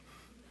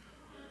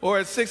or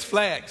at Six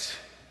Flags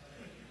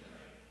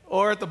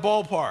or at the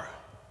ballpark.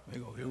 They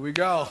go, here we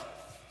go.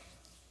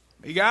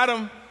 We got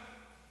them.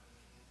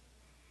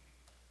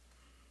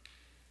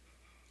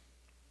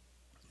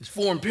 These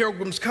foreign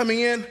pilgrims coming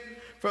in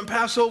for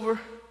Passover.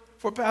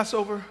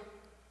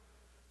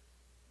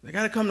 They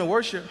got to come to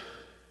worship.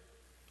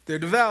 They're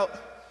devout.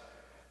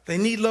 They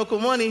need local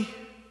money.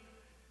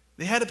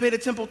 They had to pay the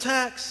temple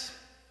tax,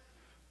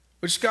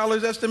 which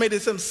scholars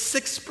estimated some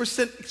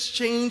 6%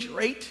 exchange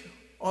rate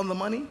on the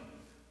money.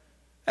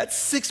 That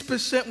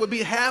 6% would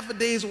be half a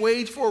day's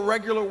wage for a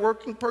regular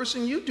working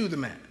person. You do the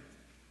math.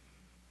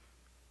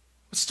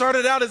 It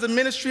started out as a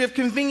ministry of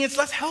convenience.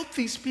 Let's help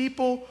these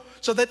people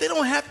so that they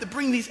don't have to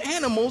bring these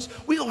animals.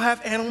 We don't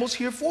have animals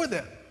here for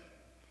them.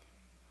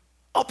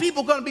 Oh,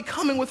 people are going to be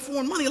coming with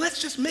foreign money.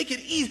 Let's just make it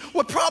easy.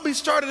 What probably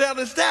started out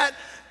as that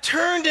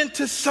turned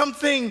into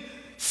something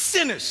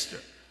sinister,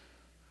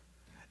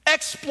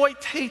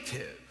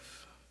 exploitative.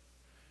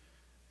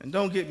 And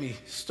don't get me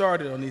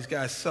started on these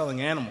guys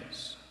selling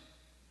animals.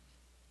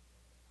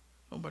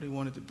 Nobody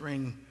wanted to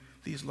bring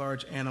these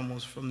large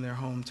animals from their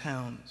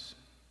hometowns.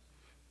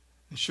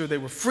 And sure, they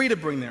were free to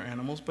bring their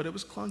animals, but it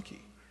was clunky.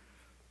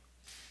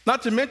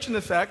 Not to mention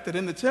the fact that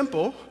in the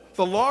temple,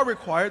 the law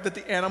required that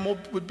the animal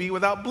would be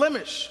without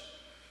blemish.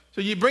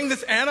 So you bring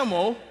this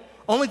animal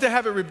only to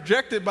have it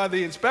rejected by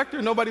the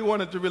inspector. Nobody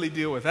wanted to really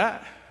deal with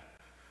that.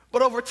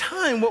 But over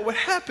time, what would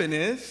happen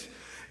is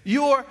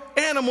your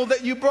animal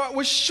that you brought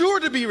was sure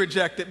to be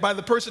rejected by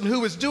the person who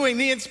was doing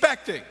the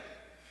inspecting,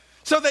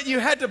 so that you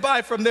had to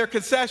buy from their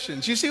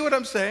concessions. You see what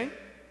I'm saying?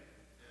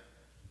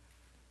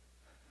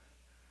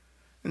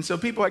 And so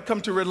people had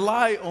come to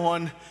rely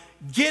on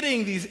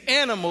getting these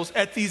animals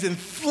at these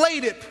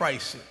inflated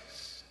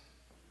prices.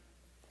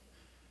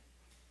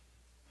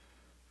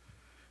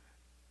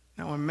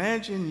 Now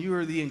imagine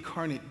you're the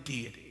incarnate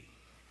deity.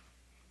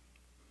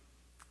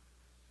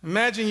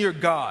 Imagine you're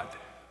God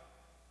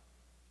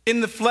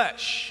in the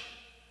flesh,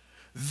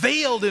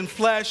 veiled in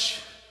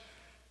flesh,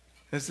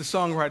 as the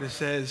songwriter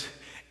says,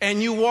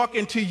 and you walk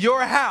into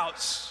your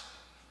house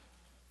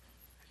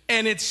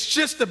and it's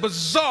just a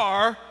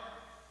bazaar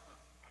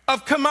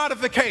of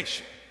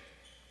commodification.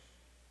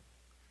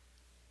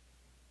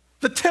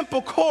 The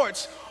temple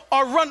courts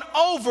are run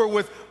over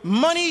with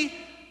money,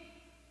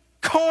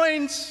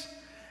 coins,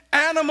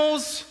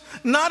 animals,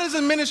 not as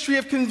a ministry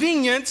of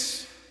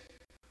convenience,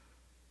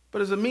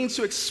 but as a means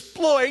to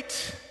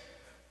exploit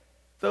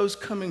those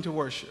coming to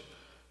worship.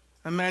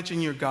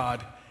 Imagine you're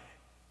God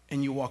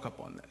and you walk up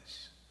on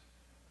this.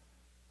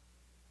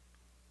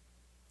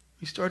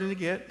 You starting to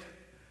get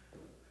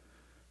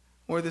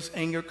where this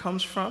anger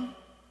comes from?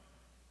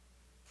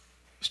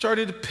 You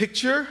started to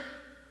picture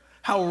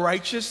how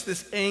righteous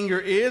this anger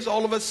is.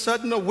 All of a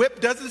sudden, a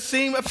whip doesn't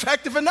seem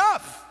effective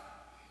enough.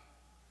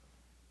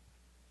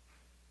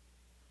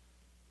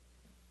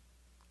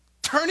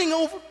 Turning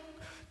over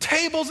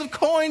tables of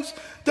coins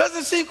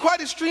doesn't seem quite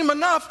extreme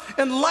enough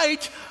in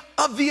light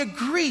of the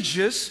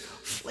egregious,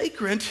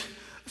 flagrant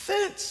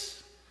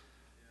offense.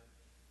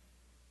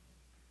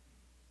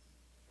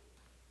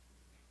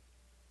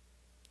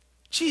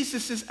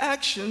 Jesus'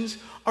 actions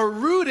are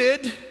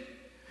rooted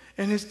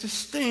in his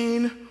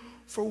disdain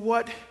for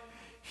what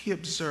he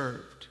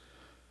observed.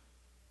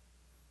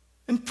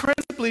 And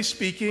principally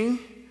speaking,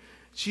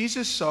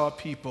 Jesus saw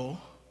people,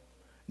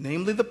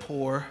 namely the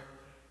poor,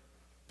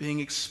 being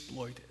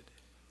exploited.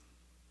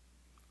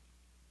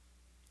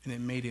 And it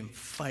made him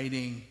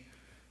fighting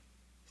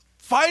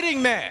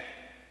mad.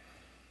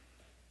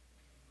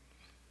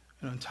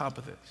 And on top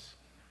of this,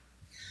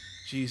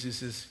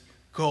 Jesus'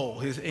 goal,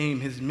 his aim,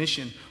 his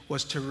mission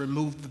was to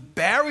remove the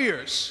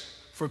barriers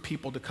for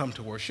people to come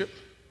to worship.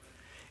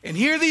 And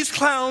here these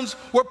clowns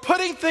were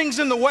putting things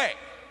in the way.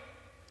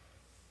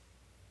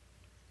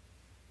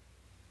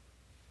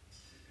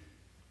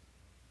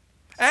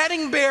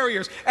 Adding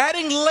barriers,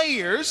 adding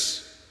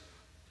layers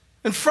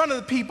in front of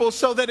the people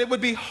so that it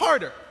would be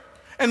harder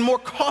and more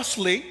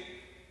costly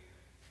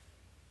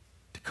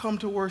to come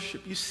to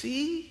worship. You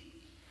see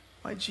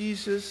why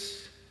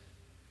Jesus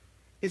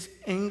is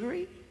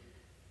angry?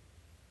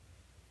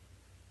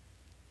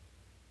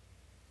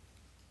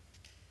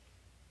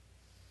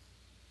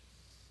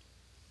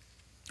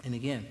 And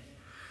again,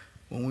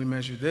 when we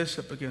measure this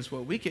up against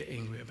what we get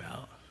angry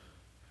about,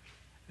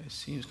 it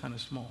seems kind of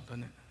small,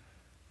 doesn't it?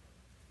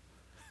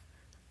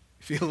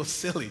 You feel a little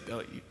silly,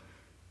 don't you?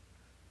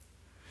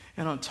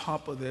 And on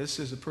top of this,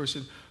 as a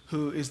person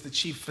who is the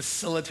chief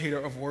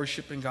facilitator of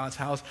worship in God's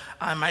house,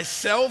 I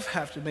myself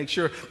have to make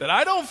sure that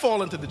I don't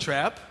fall into the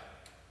trap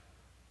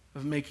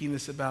of making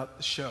this about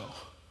the show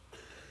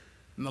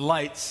and the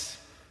lights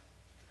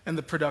and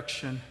the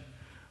production,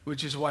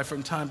 which is why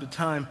from time to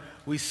time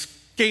we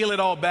scale it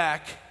all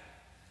back.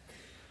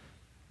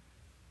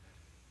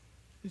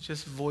 It's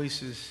just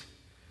voices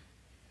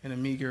and a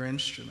meager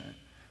instrument.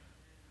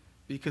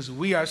 Because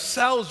we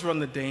ourselves run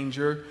the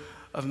danger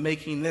of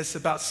making this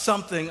about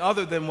something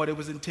other than what it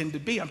was intended to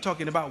be. I'm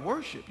talking about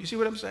worship. You see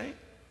what I'm saying?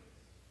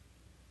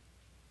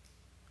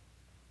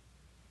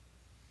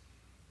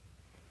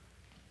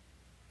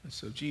 And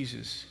so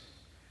Jesus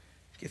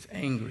gets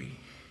angry.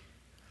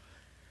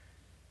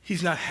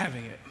 He's not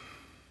having it.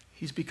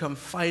 He's become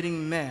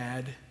fighting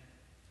mad.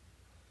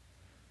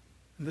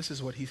 And this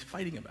is what he's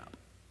fighting about.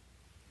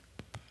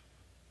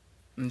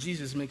 And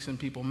Jesus makes some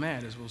people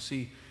mad, as we'll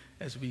see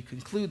as we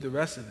conclude the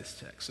rest of this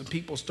text. Some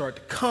people start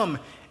to come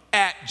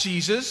at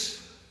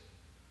Jesus,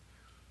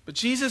 but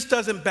Jesus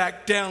doesn't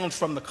back down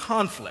from the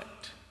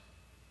conflict.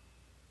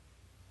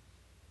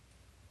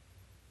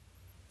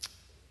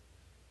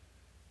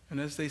 And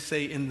as they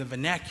say in the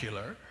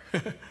vernacular,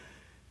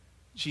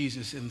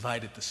 Jesus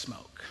invited the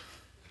smoke.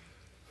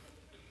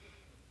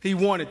 He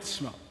wanted the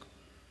smoke.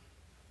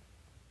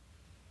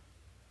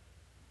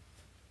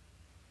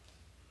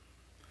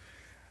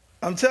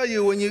 I'm telling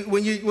you, when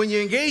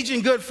you engage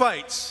in good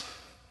fights,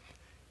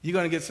 you're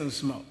going to get some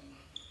smoke.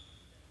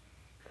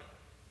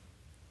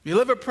 You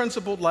live a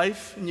principled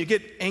life and you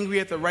get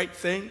angry at the right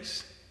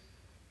things,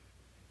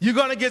 you're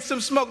going to get some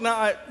smoke. Now,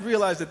 I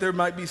realize that there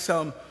might be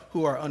some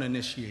who are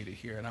uninitiated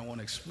here, and I want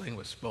to explain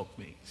what smoke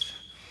means.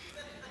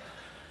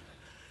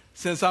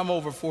 Since I'm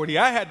over 40,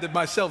 I had to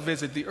myself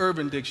visit the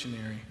Urban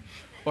Dictionary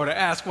or to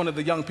ask one of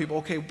the young people,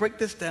 okay, break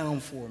this down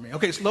for me.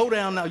 Okay, slow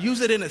down now.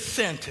 Use it in a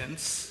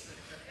sentence.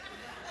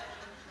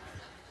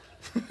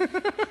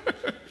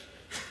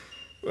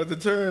 But the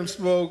term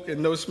smoke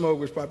and no smoke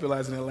was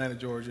popularized in Atlanta,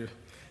 Georgia,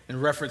 in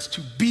reference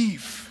to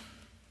beef.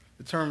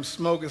 The term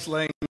smoke is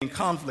slang in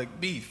conflict,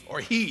 beef, or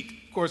heat.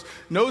 Of course,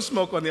 no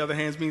smoke, on the other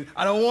hand, means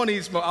I don't want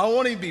any smoke, I don't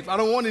want any beef, I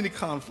don't want any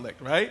conflict,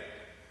 right?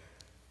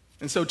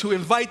 And so to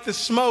invite the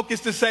smoke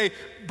is to say,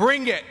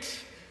 bring it.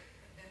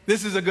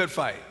 This is a good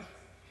fight.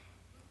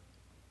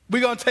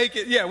 We're going to take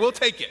it. Yeah, we'll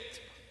take it.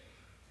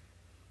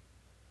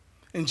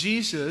 And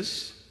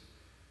Jesus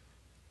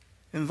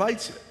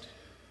invites it.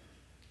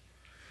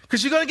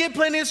 Because you're going to get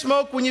plenty of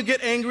smoke when you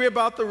get angry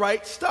about the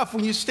right stuff,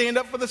 when you stand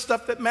up for the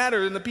stuff that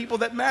matters and the people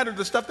that matter,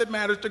 the stuff that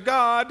matters to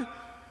God.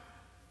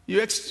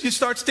 You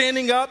start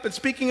standing up and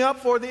speaking up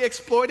for the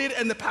exploited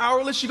and the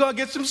powerless, you're going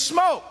to get some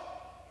smoke.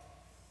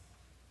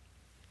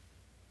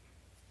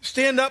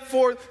 stand up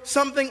for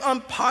something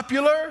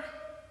unpopular,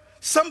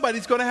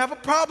 somebody's going to have a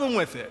problem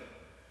with it.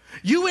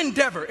 You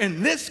endeavor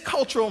in this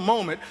cultural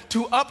moment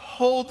to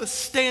uphold the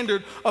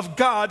standard of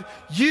God,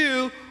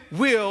 you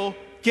will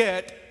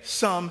get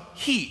some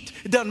heat.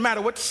 It doesn't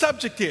matter what the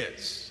subject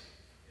is.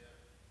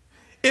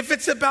 If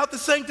it's about the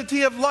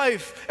sanctity of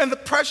life and the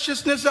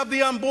preciousness of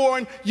the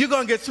unborn, you're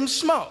going to get some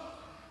smoke.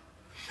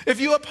 If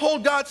you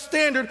uphold God's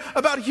standard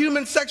about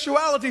human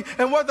sexuality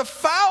and where the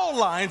foul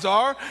lines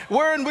are,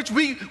 where in which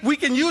we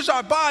can use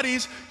our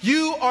bodies,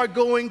 you are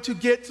going to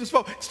get some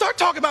smoke. Start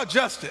talking about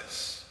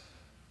justice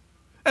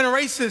and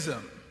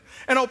racism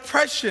and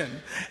oppression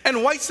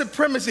and white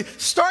supremacy.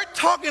 Start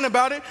talking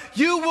about it.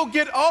 You will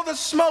get all the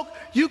smoke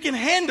you can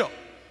handle.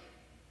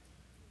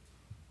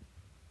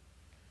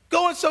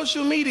 Go on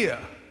social media.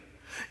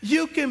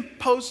 You can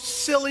post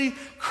silly,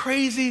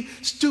 crazy,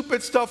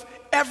 stupid stuff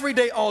every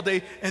day, all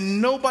day,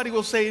 and nobody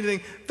will say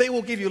anything. They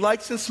will give you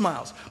likes and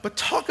smiles. But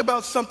talk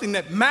about something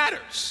that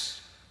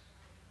matters.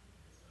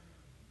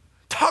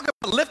 Talk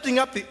about lifting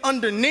up the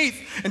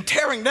underneath and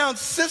tearing down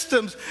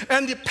systems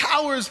and the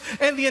powers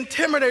and the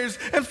intimidators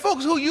and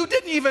folks who you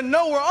didn't even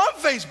know were on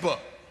Facebook.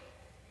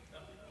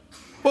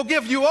 Will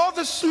give you all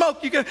the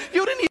smoke you can.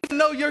 You didn't even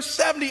know your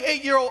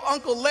 78-year-old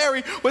Uncle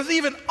Larry was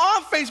even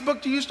on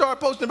Facebook till you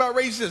started posting about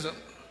racism.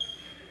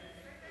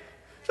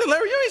 I said,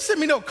 Larry, you ain't sent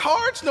me no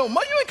cards, no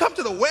money. You ain't come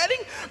to the wedding,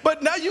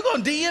 but now you're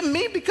going to DM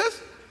me because...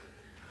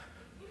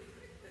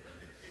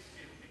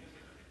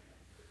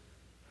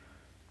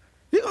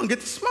 You're going to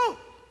get the smoke.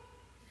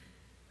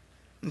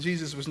 And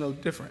Jesus was no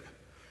different.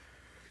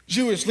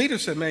 Jewish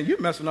leaders said, man,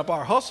 you're messing up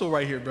our hustle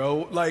right here,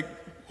 bro. Like,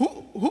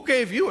 who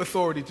gave you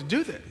authority to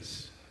do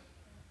this?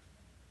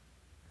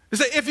 They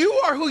say, if you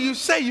are who you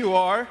say you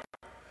are,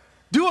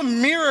 do a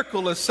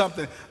miracle or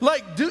something.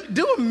 Like,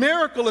 do a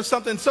miracle or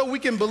something so we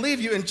can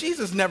believe you. And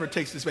Jesus never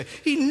takes this bait.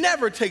 He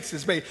never takes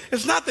this bait.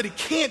 It's not that he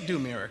can't do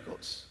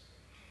miracles.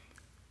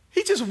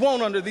 He just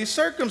won't under these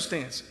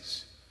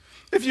circumstances.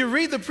 If you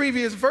read the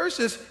previous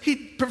verses, he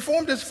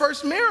performed his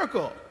first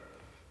miracle.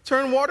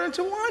 Turn water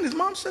into wine. His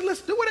mom said,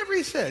 let's do whatever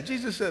he said.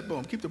 Jesus said,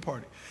 boom, keep the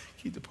party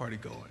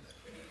going.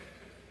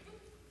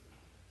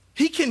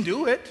 He can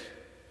do it,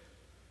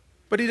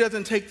 but he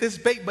doesn't take this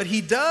bait. But he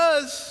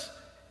does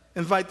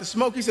invite the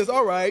smoke. He says,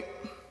 all right,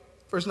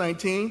 verse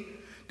 19,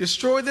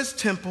 destroy this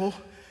temple,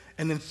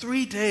 and in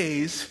 3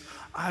 days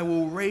I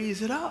will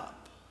raise it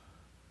up.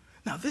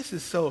 Now, this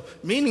is so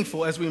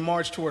meaningful as we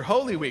march toward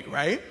Holy Week,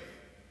 right?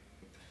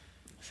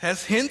 It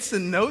has hints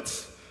and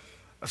notes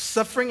of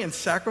suffering and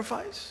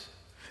sacrifice.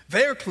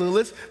 They're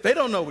clueless. They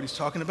don't know what he's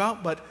talking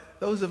about, but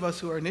those of us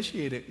who are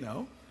initiated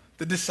know.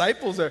 The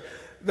disciples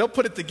they'll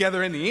put it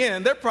together in the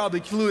end. They're probably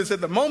clueless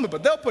at the moment,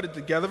 but they'll put it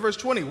together. Verse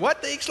 20,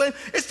 what? They exclaim,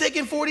 it's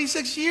taken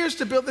 46 years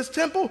to build this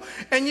temple,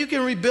 and you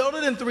can rebuild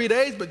it in 3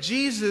 days. But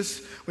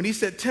Jesus, when he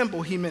said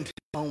temple, he meant his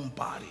own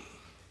body.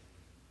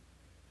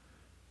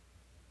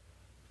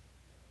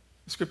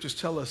 The scriptures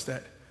tell us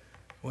that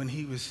when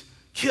he was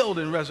killed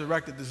and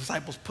resurrected, the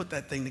disciples put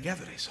that thing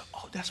together. They said,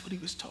 oh, that's what he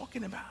was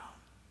talking about.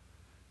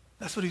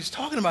 That's what he was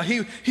talking about.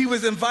 He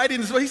was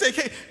inviting us. He said,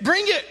 hey,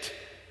 bring it.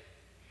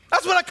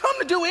 That's what I come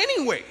to do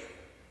anyway.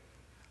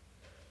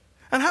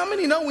 And how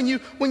many know when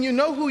you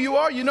know who you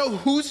are, you know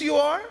whose you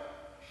are?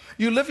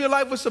 You live your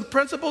life with some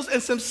principles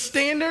and some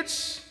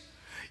standards.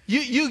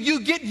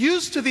 You get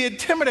used to the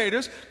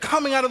intimidators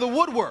coming out of the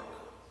woodwork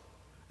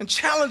and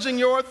challenging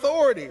your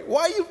authority.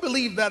 Why you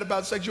believe that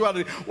about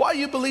sexuality? Why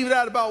you believe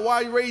that about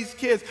why you raise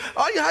kids?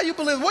 How you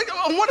believe,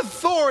 on what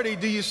authority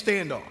do you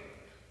stand on?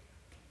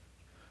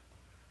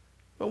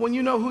 But when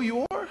you know who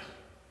you are,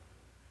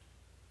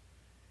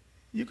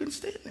 you can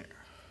stand there.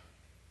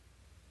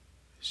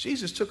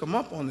 Jesus took them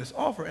up on this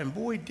offer, and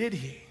boy, did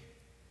he.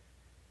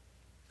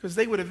 Because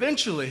they would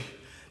eventually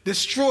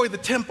destroy the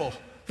temple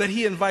that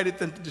he invited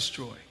them to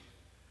destroy.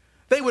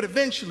 They would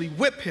eventually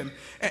whip him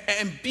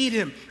and beat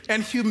him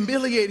and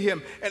humiliate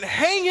him and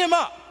hang him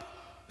up.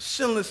 A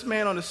sinless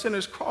man on a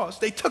sinner's cross.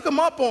 They took him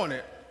up on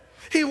it.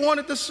 He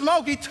wanted the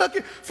smoke. He took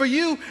it for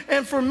you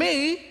and for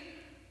me.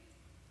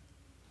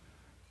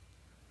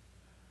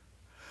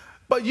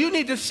 But you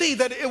need to see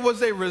that it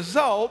was a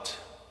result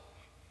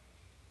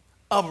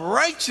of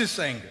righteous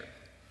anger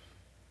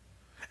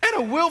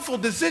and a willful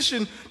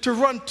decision to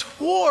run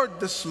toward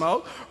the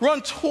smoke,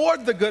 run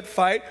toward the good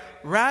fight,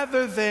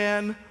 rather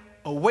than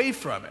away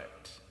from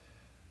it.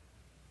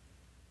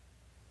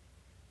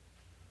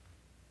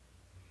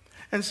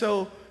 And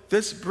so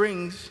this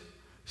brings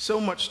so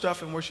much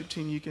stuff, and worship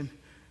team, you can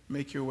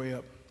make your way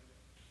up.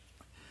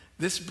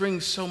 This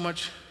brings so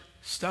much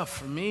stuff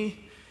for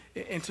me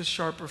into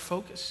sharper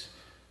focus.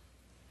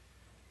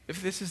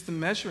 If this is the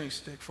measuring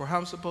stick for how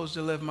I'm supposed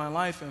to live my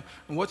life and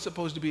what's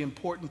supposed to be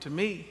important to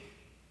me,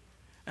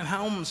 and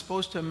how I'm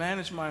supposed to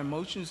manage my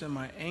emotions and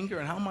my anger,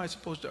 and how am I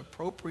supposed to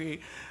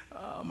appropriate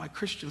my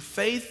Christian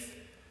faith,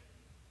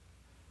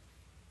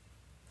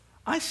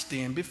 I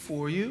stand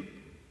before you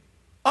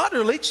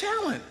utterly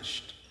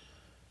challenged.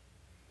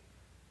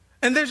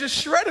 And there's a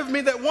shred of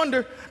me that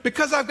wonder,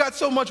 because I've got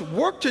so much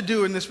work to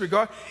do in this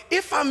regard,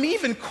 if I'm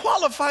even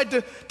qualified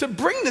to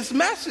bring this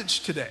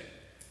message today.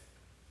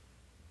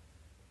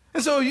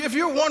 And so if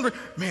you're wondering,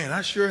 man,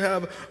 I sure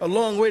have a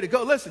long way to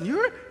go. Listen,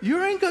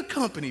 you're in good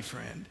company,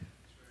 friend.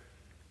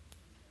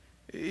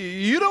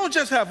 You don't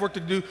just have work to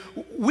do.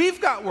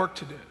 We've got work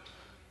to do.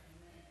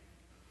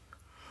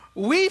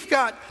 We've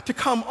got to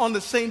come on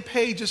the same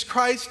page as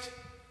Christ,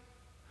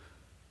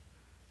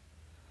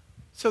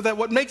 so that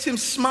what makes him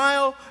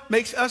smile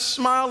makes us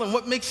smile, and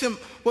what makes him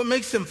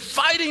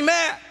fighting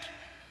mad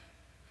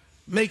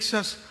makes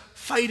us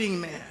fighting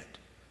mad.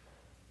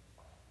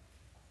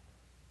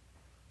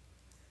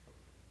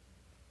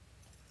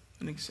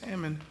 And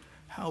examine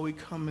how we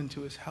come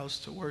into his house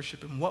to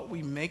worship and what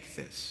we make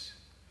this.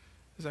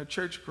 As our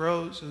church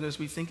grows and as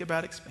we think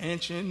about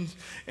expansions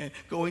and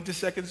going to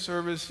second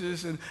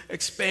services and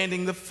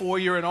expanding the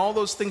foyer and all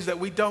those things, that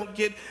we don't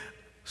get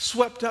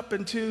swept up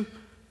into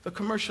the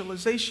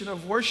commercialization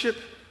of worship,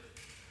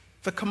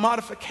 the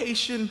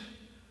commodification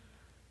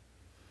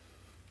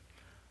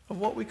of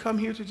what we come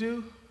here to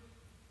do.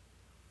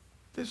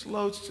 There's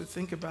loads to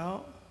think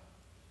about.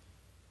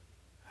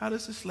 How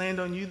does this land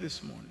on you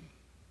this morning?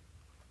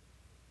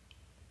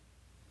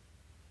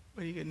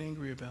 What are you getting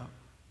angry about?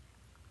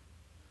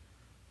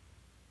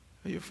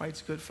 Are your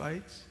fights good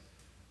fights?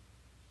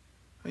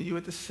 Are you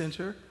at the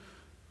center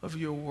of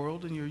your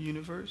world and your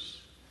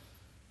universe?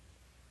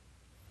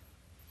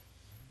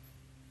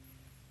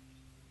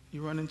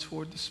 You running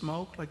toward the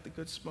smoke like the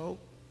good smoke,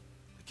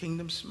 the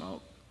kingdom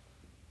smoke?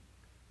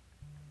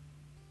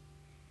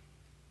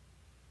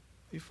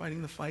 Are you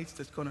fighting the fights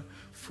that's going to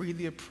free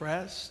the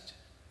oppressed,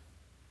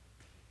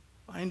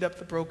 bind up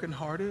the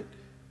brokenhearted,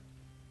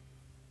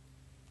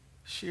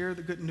 share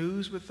the good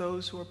news with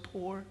those who are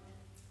poor?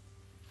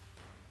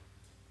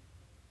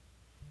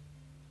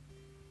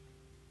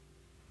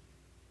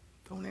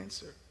 Don't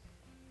answer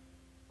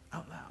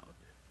out loud.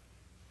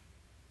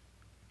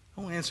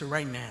 Don't answer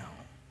right now.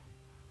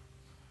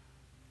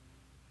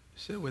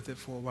 Sit with it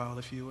for a while,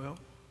 if you will.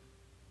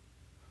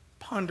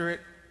 Ponder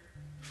it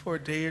for a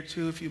day or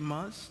two if you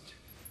must.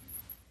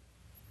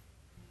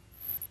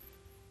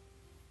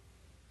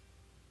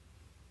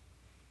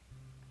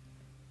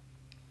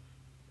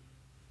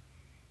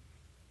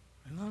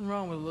 There's nothing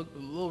wrong with a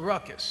little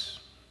ruckus.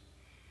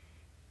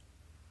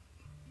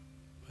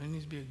 But it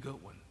needs to be a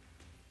good one.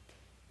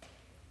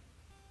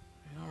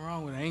 There's nothing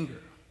wrong with anger.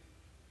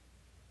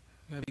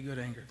 It's got to be good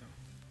anger,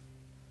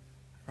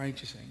 though.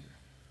 Righteous anger.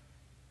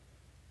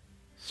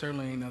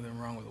 Certainly ain't nothing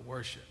wrong with the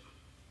worship.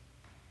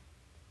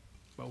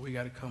 But we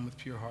got to come with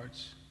pure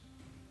hearts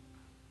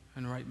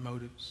and right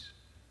motives.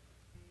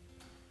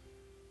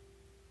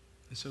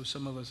 And so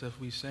some of us, if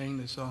we sang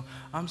this song,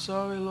 I'm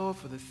sorry, Lord,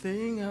 for the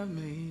thing I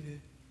made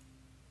it.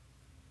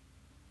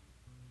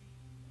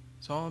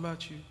 It's all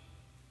about you.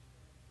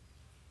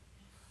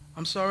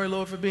 I'm sorry,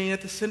 Lord, for being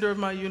at the center of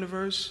my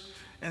universe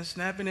and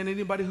snapping at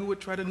anybody who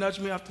would try to nudge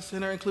me off the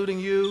center, including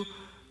you.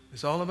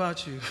 It's all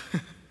about you.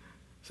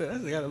 So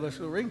that's got a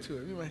little ring to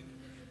it. Anyway,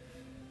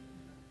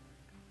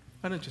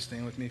 why don't you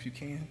stand with me if you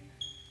can?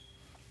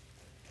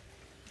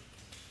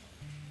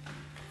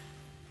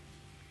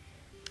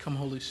 Come,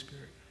 Holy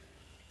Spirit.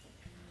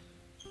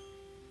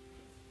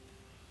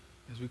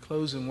 As we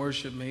close in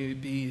worship, may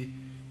it be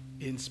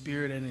in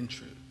spirit and in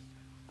truth.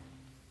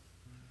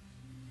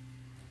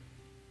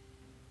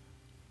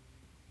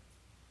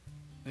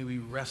 May we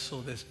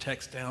wrestle this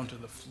text down to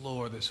the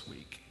floor this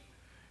week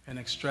and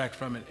extract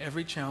from it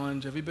every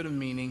challenge, every bit of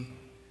meaning,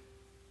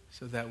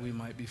 so that we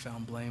might be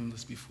found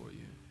blameless before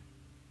you.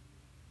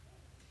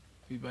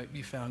 We might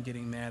be found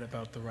getting mad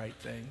about the right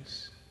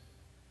things.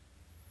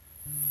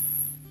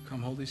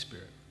 Come, Holy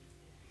Spirit.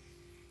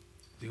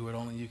 Do what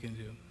only you can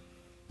do.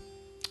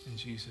 In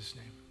Jesus'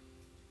 name,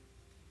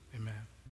 amen.